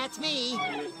driver, that's me.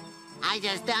 I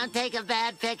just don't take a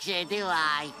bad picture, do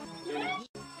I?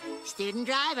 Student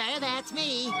driver, that's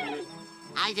me.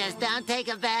 I just don't take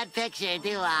a bad picture,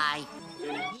 do I?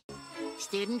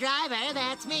 Student driver,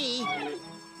 that's me.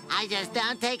 I just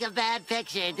don't take a bad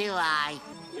picture, do I?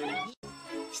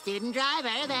 Student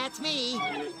driver, that's me.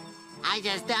 I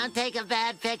just don't take a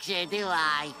bad picture, do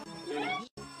I?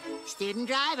 Student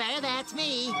driver, that's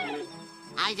me.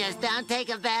 I just don't take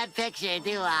a bad picture,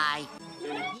 do I?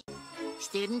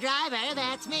 Student driver,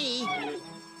 that's me.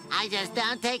 I just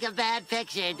don't take a bad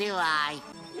picture, do I?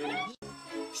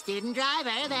 Student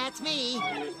driver, that's me.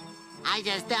 I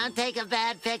just don't take a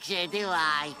bad picture, do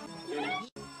I?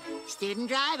 Student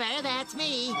driver, that's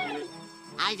me.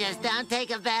 I just don't take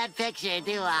a bad picture,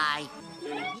 do I?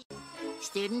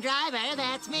 Student driver,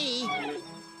 that's me.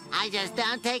 I just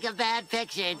don't take a bad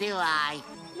picture, do I?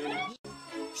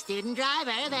 Student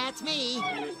driver, that's me.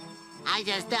 I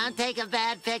just don't take a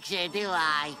bad picture, do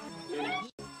I?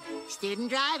 Student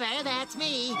driver, that's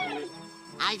me.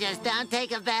 I just don't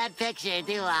take a bad picture,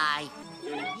 do I?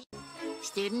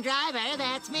 Student driver,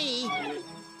 that's me.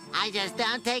 I just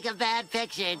don't take a bad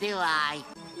picture, do I?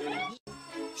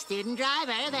 Student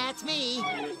driver, that's me.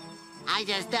 I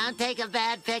just don't take a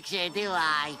bad picture, do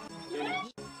I?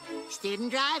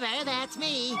 Student driver, that's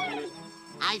me.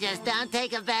 I just don't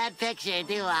take a bad picture,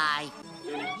 do I?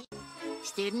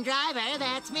 Student driver,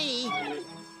 that's me.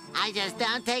 I just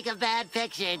don't take a bad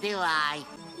picture, do I?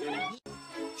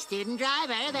 Student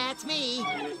driver, that's me.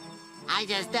 I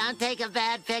just don't take a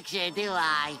bad picture, do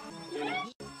I?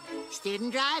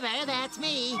 Student driver, that's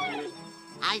me.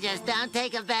 I just don't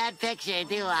take a bad picture,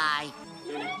 do I?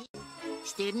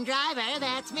 Student driver,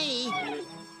 that's me.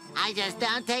 I just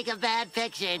don't take a bad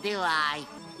picture, do I?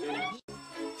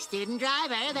 Student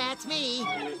driver, that's me.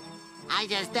 I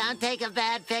just don't take a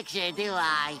bad picture, do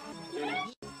I?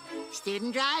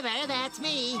 Student driver, that's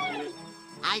me.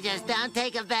 I just don't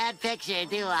take a bad picture,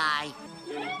 do I?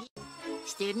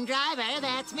 Student driver,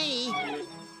 that's me.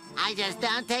 I just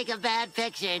don't take a bad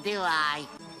picture, do I?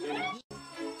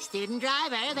 Student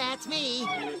driver, that's me.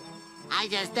 I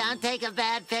just don't take a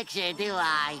bad picture, do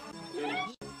I?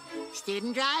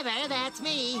 Student driver, that's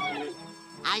me.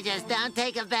 I just don't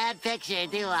take a bad picture,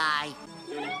 do I?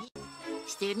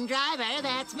 Student driver,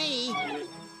 that's me.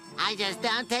 I just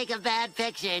don't take a bad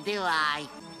picture, do I?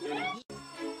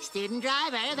 Student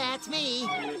driver, that's me.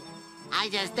 I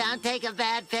just don't take a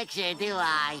bad picture, do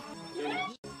I?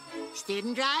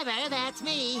 Student driver, that's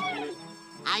me.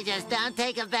 I just don't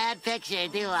take a bad picture,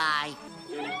 do I?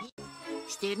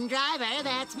 Student driver,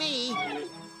 that's me.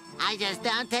 I just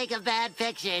don't take a bad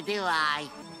picture, do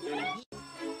I?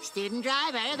 Student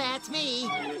driver, that's me.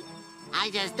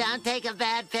 I just don't take a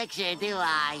bad picture, do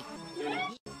I?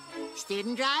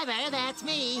 Student driver, that's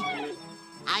me.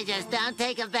 I just don't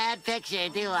take a bad picture,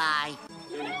 do I?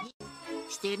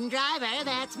 Student driver,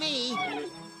 that's me.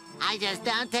 I just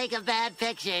don't take a bad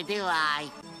picture, do I?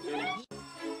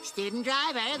 Student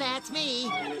driver, that's me.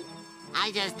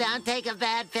 I just don't take a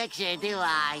bad picture, do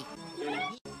I?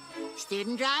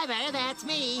 Student driver, that's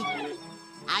me.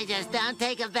 I just don't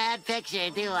take a bad picture,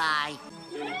 do I?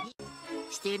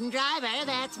 Student driver,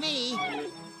 that's me.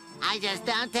 I just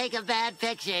don't take a bad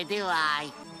picture, do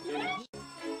I?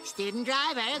 Student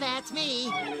driver, that's me.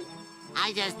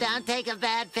 I just don't take a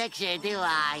bad picture, do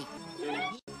I?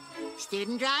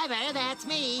 Student driver, that's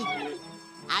me.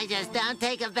 I just don't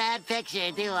take a bad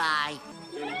picture, do I?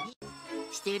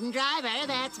 Student driver,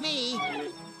 that's me.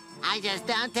 I just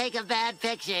don't take a bad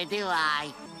picture, do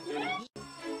I?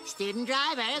 Student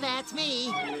driver, that's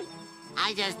me.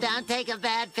 I just don't take a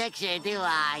bad picture, do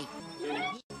I?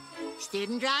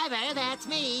 Student driver, that's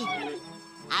me.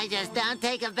 I just don't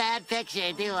take a bad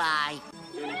picture, do I?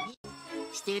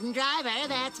 Student driver,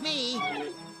 that's me.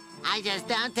 I just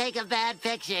don't take a bad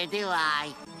picture, do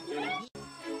I?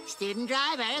 Student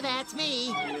driver, that's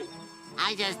me.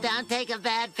 I just don't take a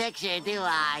bad picture, do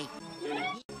I?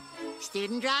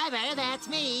 Student driver, that's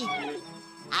me.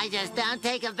 I just don't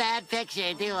take a bad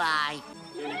picture, do I?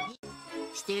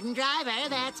 Student driver,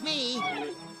 that's me.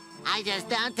 I just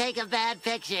don't take a bad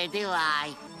picture, do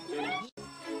I?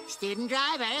 Student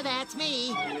driver, that's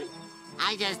me.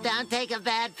 I just don't take a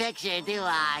bad picture, do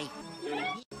I?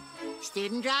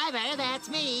 Student driver, that's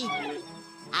me.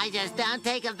 I just don't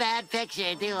take a bad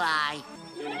picture, do I?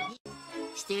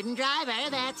 Student driver,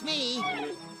 that's me.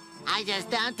 I just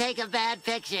don't take a bad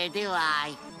picture, do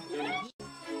I?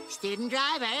 Student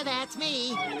driver, that's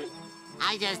me.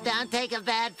 I just don't take a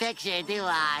bad picture, do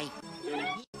I?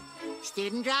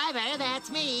 Student driver,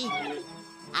 that's me.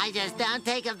 I just don't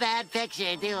take a bad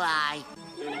picture, do I?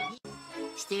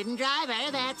 Student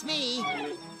driver, that's me.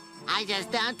 I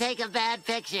just don't take a bad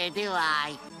picture, do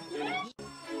I?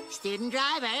 Student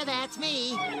driver, that's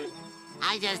me.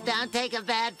 I just don't take a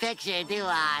bad picture, do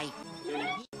I?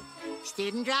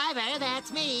 Student driver,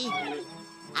 that's me.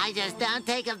 I just don't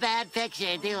take a bad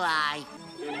picture, do I?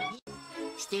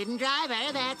 Student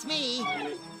driver, that's me.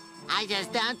 I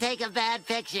just don't take a bad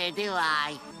picture, do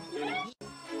I?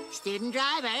 Student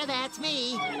driver, that's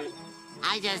me.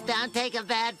 I just don't take a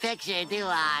bad picture, do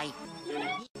I?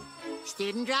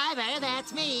 Student driver,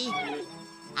 that's me.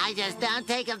 I just don't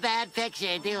take a bad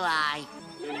picture, do I?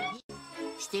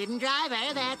 Student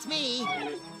driver, that's me.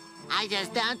 I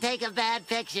just don't take a bad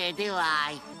picture, do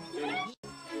I?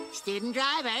 Student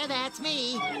driver, that's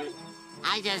me.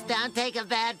 I just don't take a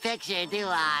bad picture, do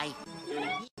I?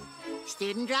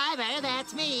 Student driver,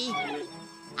 that's me.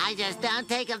 I just don't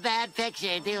take a bad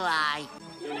picture, do I?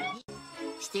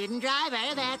 Student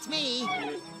driver, that's me.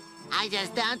 I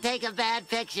just don't take a bad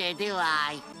picture, do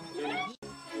I?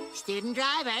 Student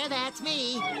driver, that's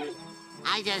me.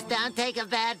 I just don't take a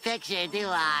bad picture, do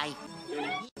I?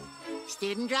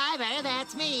 Student driver,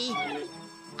 that's me.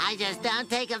 I just don't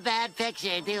take a bad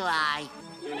picture, do I?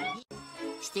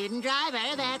 Student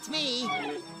driver, that's me.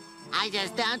 I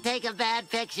just don't take a bad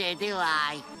picture, do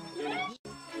I?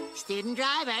 Student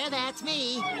driver, that's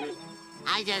me.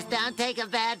 I just don't take a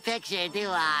bad picture, do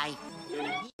I?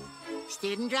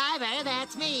 Student driver,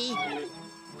 that's me.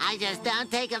 I just don't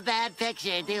take a bad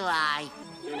picture, do I?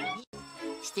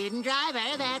 Student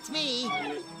driver, that's me.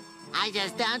 I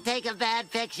just don't take a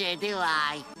bad picture, do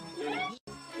I?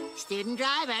 Student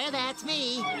driver, that's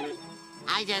me.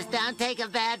 I just don't take a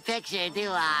bad picture,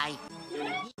 do I?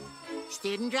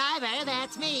 Student driver,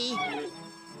 that's me.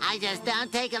 I just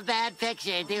don't take a bad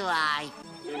picture, do I?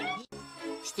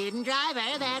 Student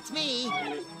driver, that's me.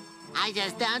 I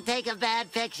just don't take a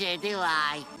bad picture, do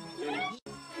I?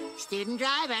 Student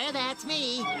driver, that's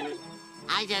me.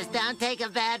 I just don't take a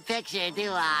bad picture, do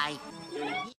I?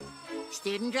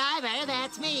 Student driver,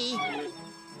 that's me.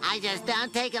 I just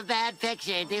don't take a bad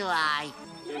picture, do I?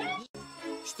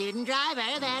 Student driver,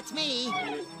 that's me.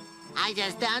 I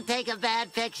just don't take a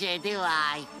bad picture, do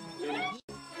I?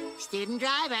 Student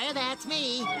driver, that's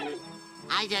me.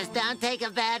 I just don't take a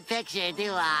bad picture,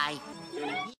 do I?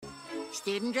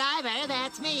 Student driver,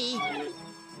 that's me.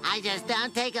 I just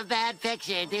don't take a bad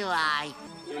picture, do I?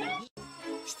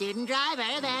 Student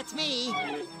driver, that's me.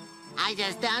 I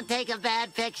just don't take a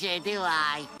bad picture, do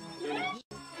I?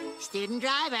 Student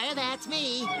driver, that's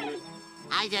me.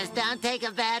 I just don't take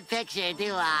a bad picture,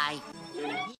 do I?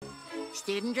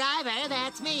 Student driver,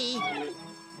 that's me.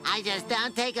 I just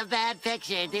don't take a bad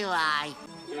picture, do I?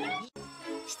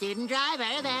 Student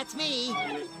driver, that's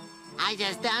me. I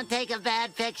just don't take a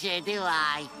bad picture, do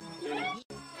I?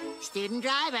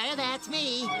 Student driver, that's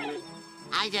me.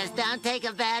 I just don't take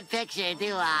a bad picture, do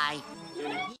I?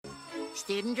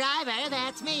 Student driver,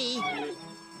 that's me.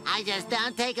 I just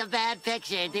don't take a bad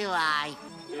picture, do I?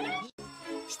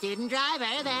 Student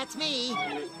driver, that's me.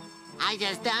 I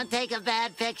just don't take a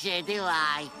bad picture, do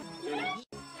I?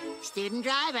 Student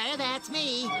driver, that's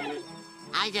me.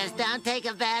 I just don't take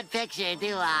a bad picture,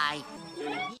 do I?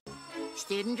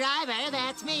 Student driver,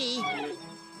 that's me.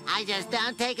 I just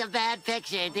don't take a bad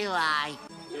picture, do I?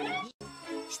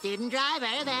 Student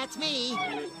driver, that's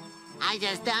me. I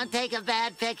just don't take a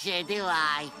bad picture, do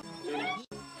I?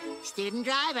 Student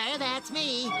driver, that's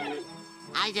me.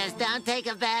 I just don't take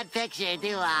a bad picture,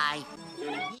 do I?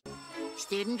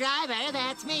 Student driver,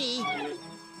 that's me.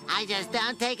 I just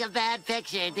don't take a bad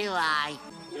picture, do I?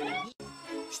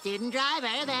 Student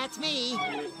driver, that's me.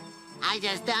 I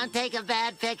just don't take a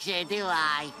bad picture, do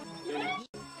I?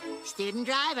 Student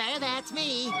driver, that's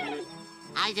me.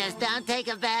 I just don't take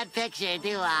a bad picture,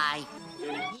 do I?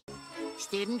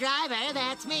 Student driver,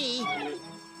 that's me.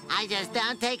 I just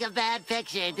don't take a bad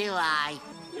picture, do I?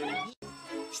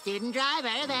 Student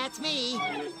driver, that's me.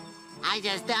 I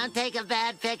just don't take a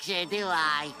bad picture, do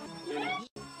I?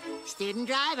 Student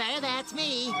driver, that's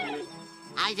me.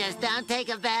 I just don't take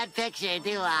a bad picture,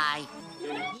 do I?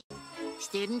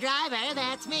 Student driver,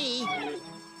 that's me.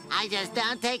 I just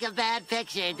don't take a bad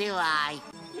picture, do I?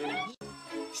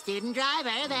 Student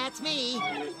driver, that's me.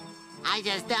 I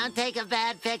just don't take a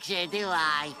bad picture, do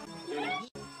I?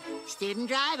 Student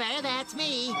driver, that's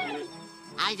me.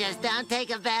 I just don't take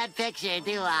a bad picture,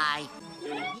 do I?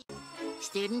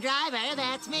 Student driver,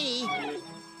 that's me.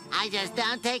 I just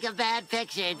don't take a bad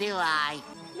picture, do I?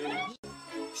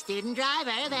 Student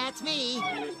driver, that's me.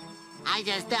 I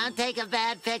just don't take a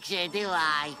bad picture, do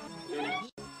I?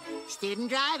 Student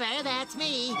driver, that's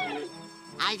me.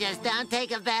 I just don't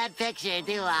take a bad picture,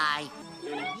 do I?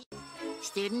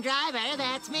 Student driver,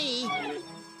 that's me.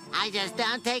 I just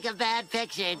don't take a bad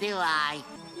picture, do I?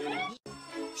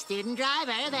 Student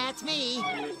driver, that's me.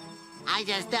 I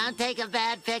just don't take a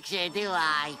bad picture, do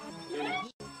I?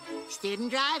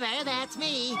 Student driver, that's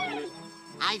me.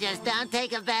 I just don't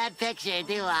take a bad picture,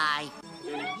 do I?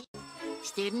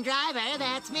 Student driver,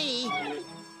 that's me.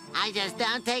 I just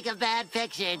don't take a bad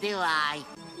picture, do I?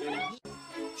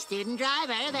 Student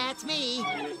driver, that's me.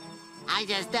 I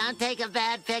just don't take a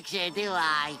bad picture, do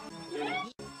I?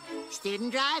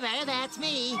 Student driver, that's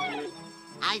me.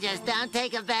 I just don't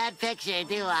take a bad picture,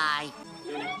 do I?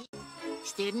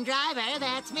 Student driver,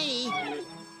 that's me.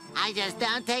 I just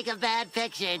don't take a bad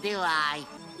picture, do I?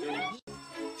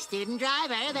 Student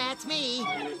driver, that's me.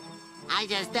 I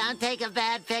just don't take a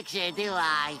bad picture, do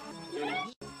I?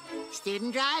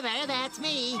 Student driver, that's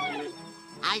me.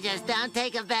 I just don't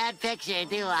take a bad picture,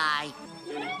 do I?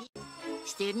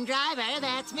 Student driver,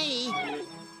 that's me.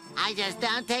 I just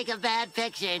don't take a bad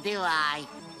picture, do I?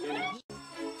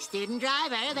 Student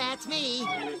driver, that's me.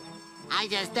 I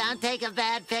just don't take a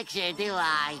bad picture, do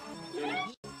I?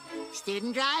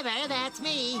 Student driver, that's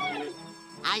me.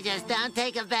 I just don't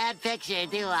take a bad picture,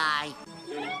 do I?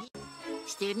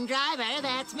 Student driver,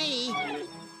 that's me.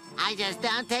 I just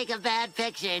don't take a bad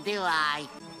picture, do I?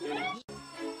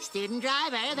 Student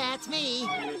driver, that's me.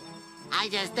 I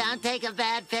just don't take a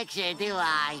bad picture, do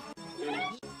I?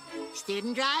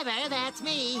 Student driver, that's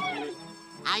me.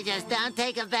 I just don't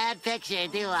take a bad picture,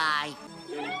 do I?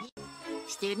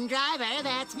 Student driver,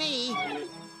 that's me.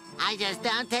 I just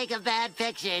don't take a bad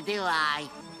picture, do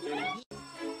I?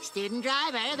 Student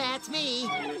driver, that's me.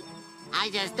 I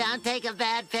just don't take a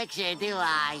bad picture, do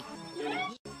I?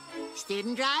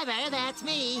 Student driver, that's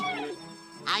me.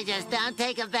 I just don't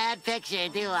take a bad picture,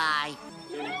 do I?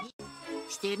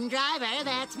 Student driver,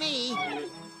 that's me.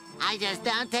 I just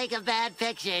don't take a bad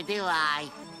picture, do I?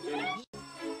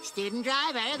 Student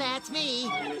driver, that's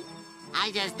me.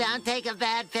 I just don't take a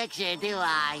bad picture, do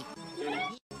I?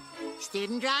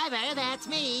 Student driver, that's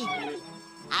me.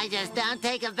 I just don't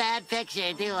take a bad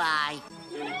picture, do I?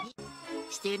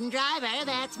 Student driver,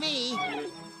 that's me.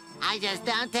 I just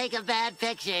don't take a bad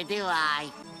picture, do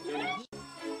I?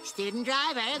 Student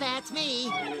driver, that's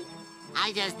me.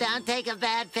 I just don't take a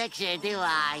bad picture, do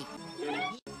I?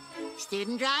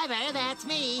 Student driver, that's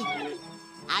me.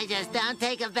 I just don't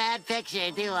take a bad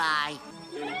picture, do I?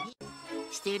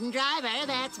 Student driver,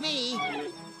 that's me.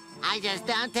 I just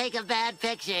don't take a bad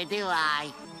picture, do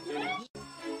I?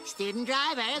 Student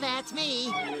driver, that's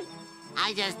me.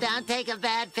 I just don't take a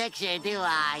bad picture, do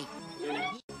I?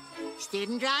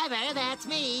 Student driver, that's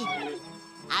me.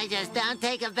 I just don't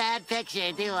take a bad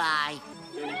picture, do I?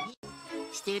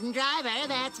 Student driver,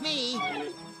 that's me.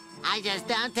 I just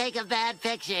don't take a bad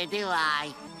picture, do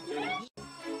I?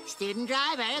 Student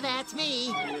driver, that's me.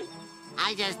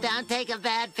 I just don't take a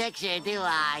bad picture, do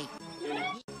I?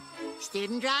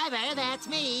 Student driver, that's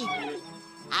me.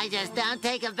 I just don't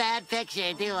take a bad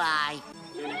picture, do I?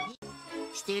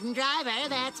 Student driver,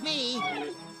 that's me.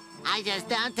 I just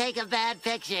don't take a bad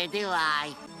picture, do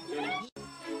I?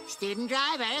 Student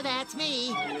driver, that's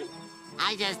me.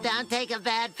 I just don't take a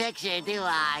bad picture, do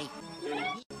I?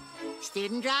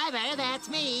 Student driver, that's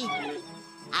me.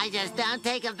 I just don't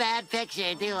take a bad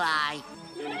picture, do I?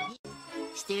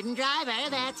 Student driver,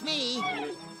 that's me.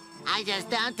 I just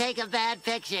don't take a bad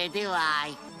picture, do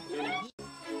I?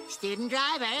 Student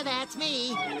driver, that's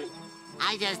me.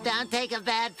 I just don't take a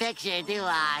bad picture, do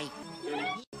I?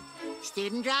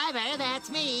 Student driver, that's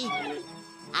me.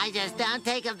 I just don't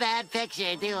take a bad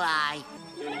picture, do I?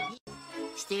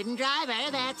 Student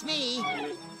driver, that's me.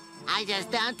 I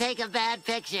just don't take a bad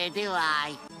picture, do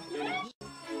I?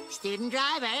 Student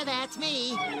driver, that's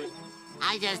me.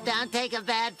 I just don't take a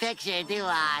bad picture, do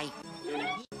I?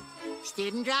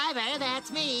 Student driver,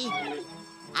 that's me.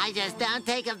 I just don't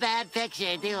take a bad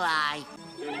picture, do I?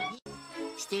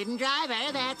 Student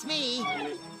driver, that's me.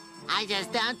 I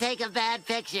just don't take a bad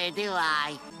picture, do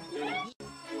I?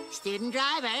 Student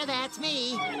driver, that's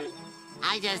me.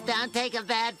 I just don't take a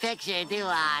bad picture, do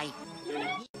I?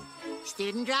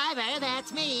 Student driver,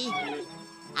 that's me.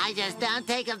 I just don't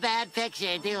take a bad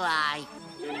picture, do I?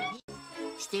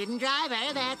 Student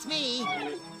driver, that's me.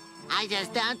 I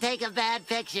just don't take a bad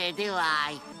picture, do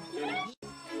I?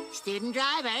 Student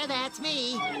driver, that's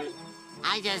me.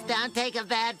 I just don't take a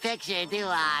bad picture, do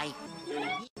I?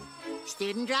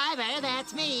 Student driver,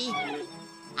 that's me.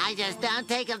 I just don't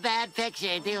take a bad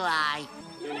picture, do I?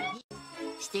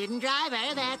 Student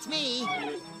driver, that's me.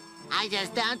 I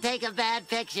just don't take a bad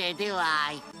picture, do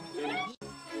I?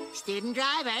 Student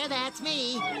driver, that's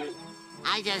me.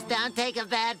 I just don't take a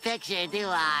bad picture, do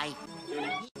I?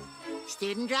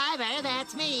 Student driver,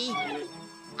 that's me.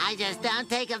 I just don't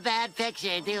take a bad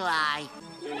picture, do I?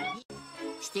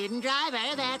 Student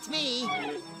driver, that's me.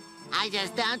 I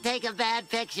just don't take a bad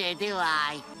picture, do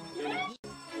I?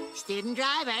 Student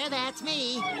driver, that's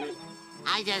me.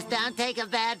 I just don't take a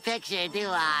bad picture, do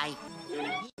I?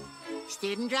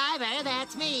 Student driver,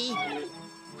 that's me.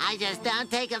 I just don't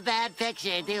take a bad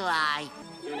picture, do I?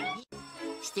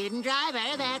 Student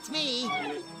driver, that's me.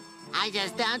 I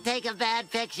just don't take a bad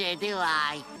picture, do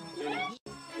I?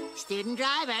 Student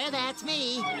driver, that's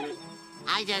me.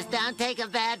 I just don't take a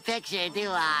bad picture, do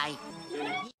I?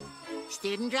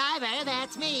 Student driver,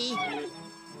 that's me.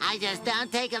 I just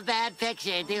don't take a bad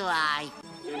picture, do I?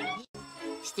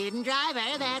 Student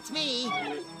driver, that's me.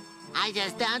 I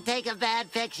just don't take a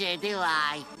bad picture, do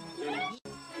I?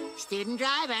 Student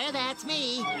driver, that's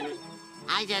me.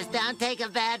 I just don't take a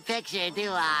bad picture, do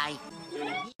I?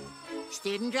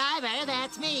 Student driver,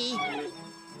 that's me.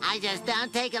 I just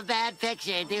don't take a bad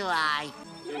picture, do I?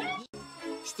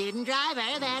 Student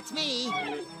driver, that's me.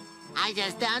 I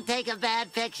just don't take a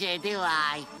bad picture, do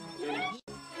I?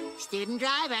 Student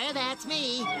driver, that's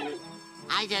me.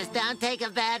 I just don't take a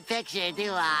bad picture,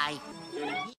 do I?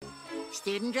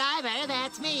 Student driver,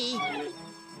 that's me.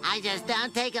 I just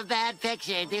don't take a bad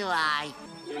picture, do I?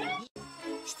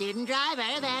 Student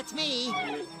driver, that's me.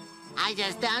 I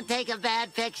just don't take a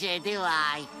bad picture, do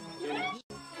I?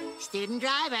 Student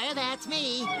driver, that's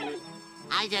me.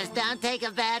 I just don't take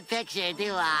a bad picture,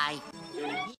 do I?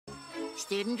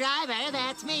 Student driver,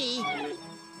 that's me.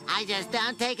 I just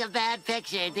don't take a bad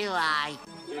picture, do I?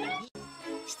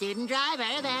 Student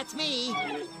driver, that's me.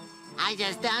 I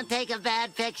just don't take a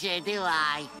bad picture, do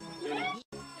I?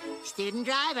 Student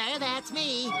driver, that's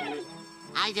me.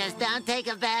 I just don't take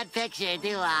a bad picture,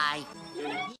 do I?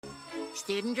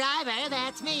 Student driver,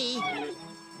 that's me.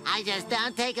 I just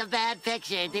don't take a bad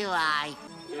picture, do I?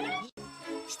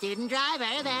 Student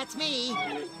driver, that's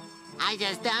me. I just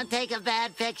don't take a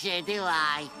bad picture, do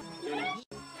I?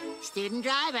 Student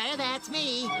driver, that's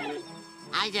me.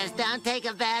 I just don't take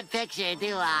a bad picture,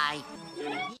 do I?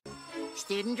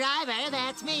 Student driver,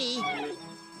 that's me.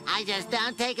 I just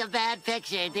don't take a bad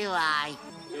picture, do I?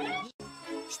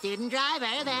 Student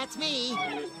driver, that's me.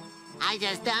 I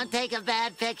just don't take a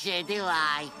bad picture, do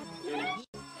I?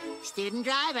 Student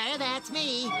driver, that's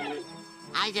me.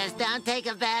 I just don't take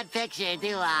a bad picture,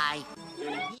 do I?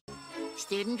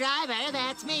 Student driver,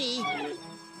 that's me.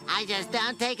 I just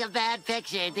don't take a bad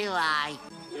picture, do I?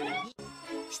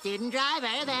 Student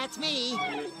driver, that's me.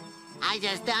 I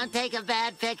just don't take a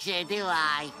bad picture, do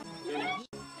I?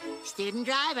 Student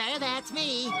driver, that's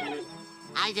me.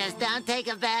 I just don't take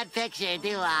a bad picture,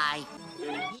 do I?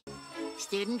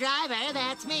 Student driver,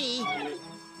 that's me.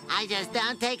 I just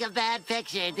don't take a bad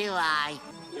picture, do I?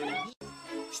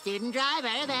 Student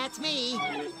driver, that's me.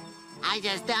 I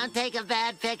just don't take a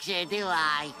bad picture, do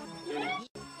I?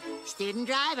 Student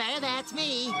driver, that's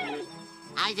me.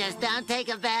 I just don't take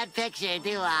a bad picture,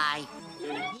 do I?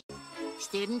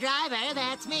 Student driver,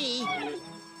 that's me.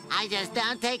 I just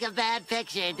don't take a bad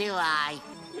picture, do I?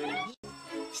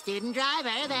 Student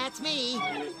driver, that's me.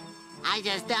 I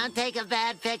just don't take a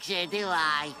bad picture, do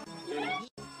I?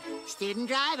 Student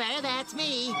driver, that's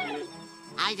me.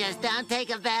 I just don't take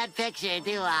a bad picture,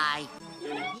 do I?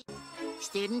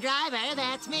 Student driver,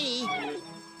 that's me.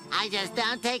 I just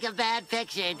don't take a bad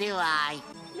picture, do I?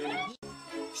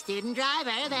 Student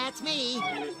driver, that's me.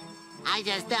 I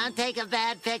just don't take a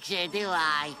bad picture, do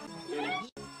I?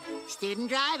 Student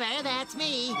driver, that's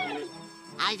me.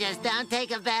 I just don't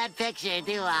take a bad picture,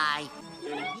 do I?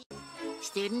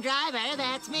 Student driver,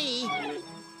 that's me.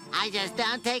 I just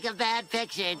don't take a bad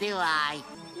picture, do I?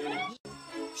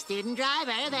 Student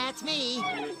driver, that's me.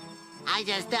 I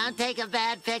just don't take a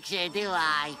bad picture, do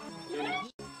I?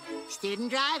 Student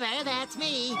driver, that's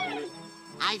me.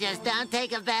 I just don't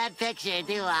take a bad picture,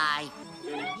 do I?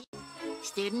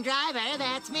 Student driver,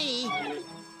 that's me.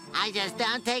 I just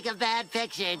don't take a bad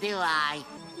picture, do I?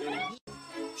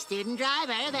 Student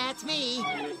driver, that's me.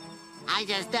 I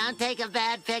just don't take a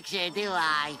bad picture, do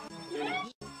I?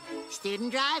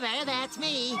 Student driver, that's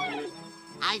me.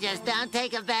 I just don't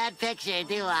take a bad picture,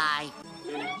 do I?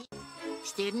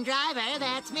 Student driver,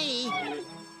 that's me.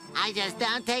 I just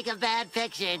don't take a bad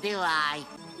picture, do I?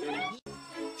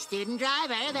 Student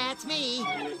driver, that's me.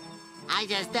 I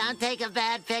just don't take a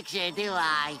bad picture, do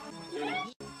I?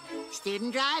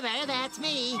 Student driver, that's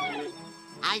me.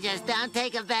 I just don't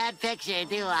take a bad picture,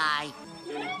 do I?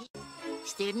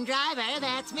 Student driver,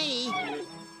 that's me.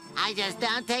 I just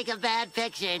don't take a bad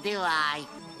picture, do I?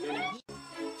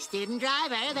 Student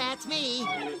driver, that's me.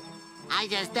 I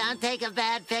just don't take a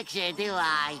bad picture, do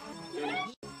I?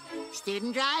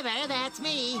 Student driver, that's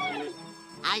me.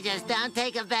 I just don't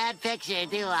take a bad picture,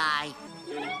 do I?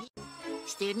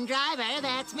 Student driver,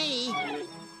 that's me.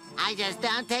 I just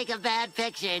don't take a bad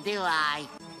picture, do I?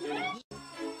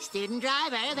 Student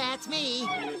driver, that's me.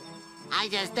 I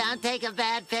just don't take a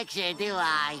bad picture, do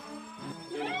I?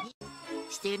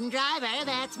 Student driver,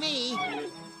 that's me.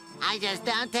 I just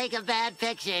don't take a bad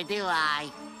picture, do I?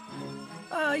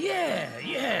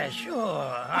 Yeah, sure.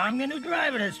 I'm your new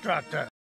driving instructor.